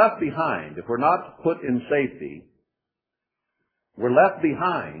 if we're left behind, if we're not put in safety, we're left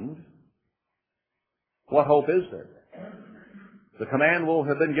behind, what hope is there? The command will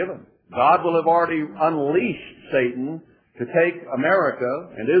have been given. God will have already unleashed Satan to take America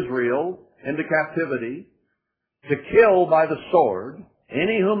and Israel into captivity, to kill by the sword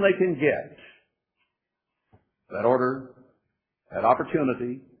any whom they can get. That order, that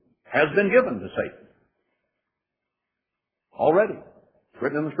opportunity has been given to Satan. Already. It's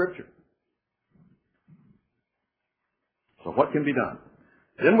written in the Scripture. So what can be done?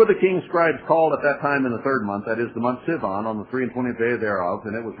 Then were the king's scribes called at that time in the 3rd month, that is the month Sivan, on the 23rd day thereof,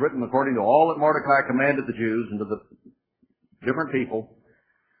 and it was written according to all that Mordecai commanded the Jews and to the different people.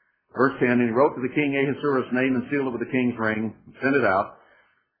 Verse 10, and he wrote to the king Ahasuerus' name and sealed it with the king's ring, and sent it out.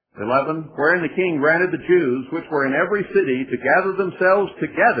 11, wherein the king granted the Jews which were in every city to gather themselves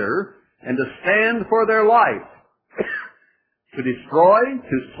together and to stand for their life, to destroy,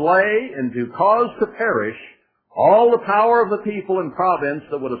 to slay, and to cause to perish all the power of the people and province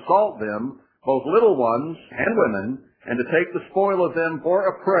that would assault them, both little ones and women, and to take the spoil of them for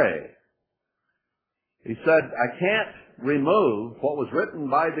a prey. He said, I can't remove what was written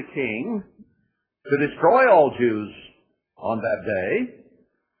by the king to destroy all Jews on that day,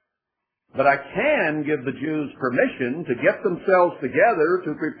 but I can give the Jews permission to get themselves together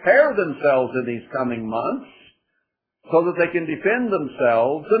to prepare themselves in these coming months so that they can defend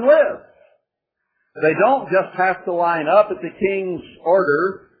themselves and live. They don't just have to line up at the king's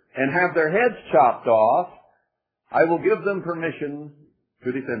order and have their heads chopped off. I will give them permission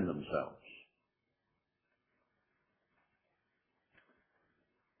to defend themselves.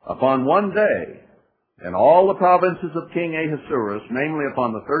 Upon one day, in all the provinces of King Ahasuerus, namely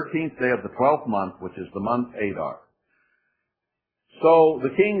upon the 13th day of the 12th month, which is the month Adar. So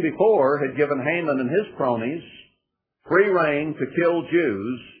the king before had given Haman and his cronies free rein to kill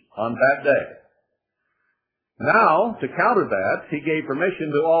Jews on that day. Now, to counter that, he gave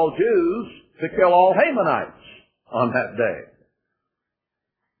permission to all Jews to kill all Hamanites on that day.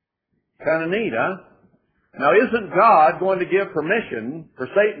 Kind of neat, huh? Now, isn't God going to give permission for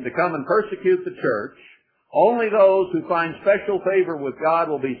Satan to come and persecute the church? Only those who find special favor with God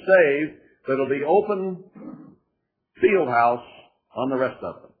will be saved, but it'll be open field house on the rest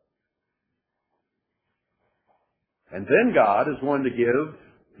of them. And then God is going to give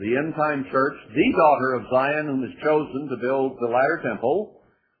the end-time church, the daughter of Zion, whom is chosen to build the latter temple,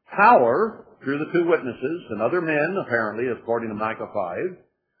 power through the two witnesses and other men, apparently, according to Micah 5.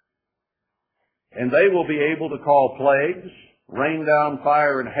 And they will be able to call plagues, rain down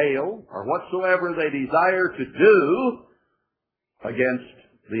fire and hail, or whatsoever they desire to do against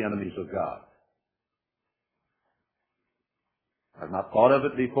the enemies of God. I've not thought of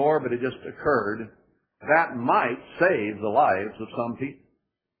it before, but it just occurred. That might save the lives of some people.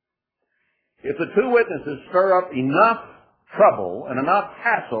 If the two witnesses stir up enough trouble and enough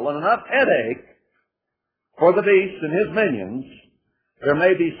hassle and enough headache for the beast and his minions, there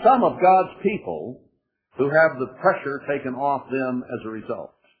may be some of God's people who have the pressure taken off them as a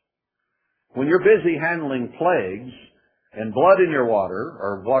result. When you're busy handling plagues and blood in your water,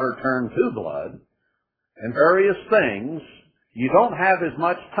 or water turned to blood, and various things, you don't have as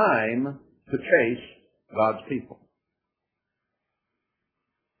much time to chase God's people.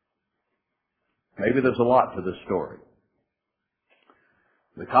 Maybe there's a lot to this story.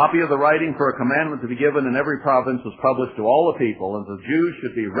 The copy of the writing for a commandment to be given in every province was published to all the people, and the Jews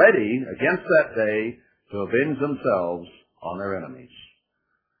should be ready against that day to avenge themselves on their enemies.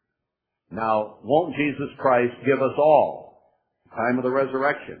 Now, won't Jesus Christ give us all, the time of the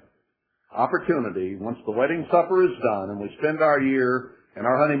resurrection, opportunity, once the wedding supper is done and we spend our year and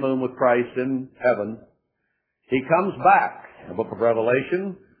our honeymoon with Christ in heaven, he comes back, in the book of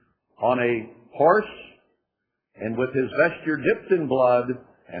Revelation, on a horse and with his vesture dipped in blood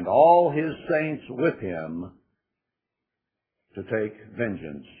and all his saints with him to take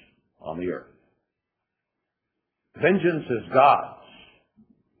vengeance on the earth. Vengeance is God's,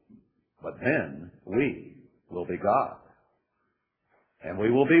 but then we will be God. And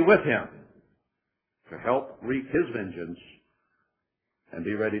we will be with him to help wreak his vengeance and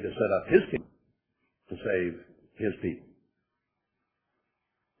be ready to set up his kingdom to save his people.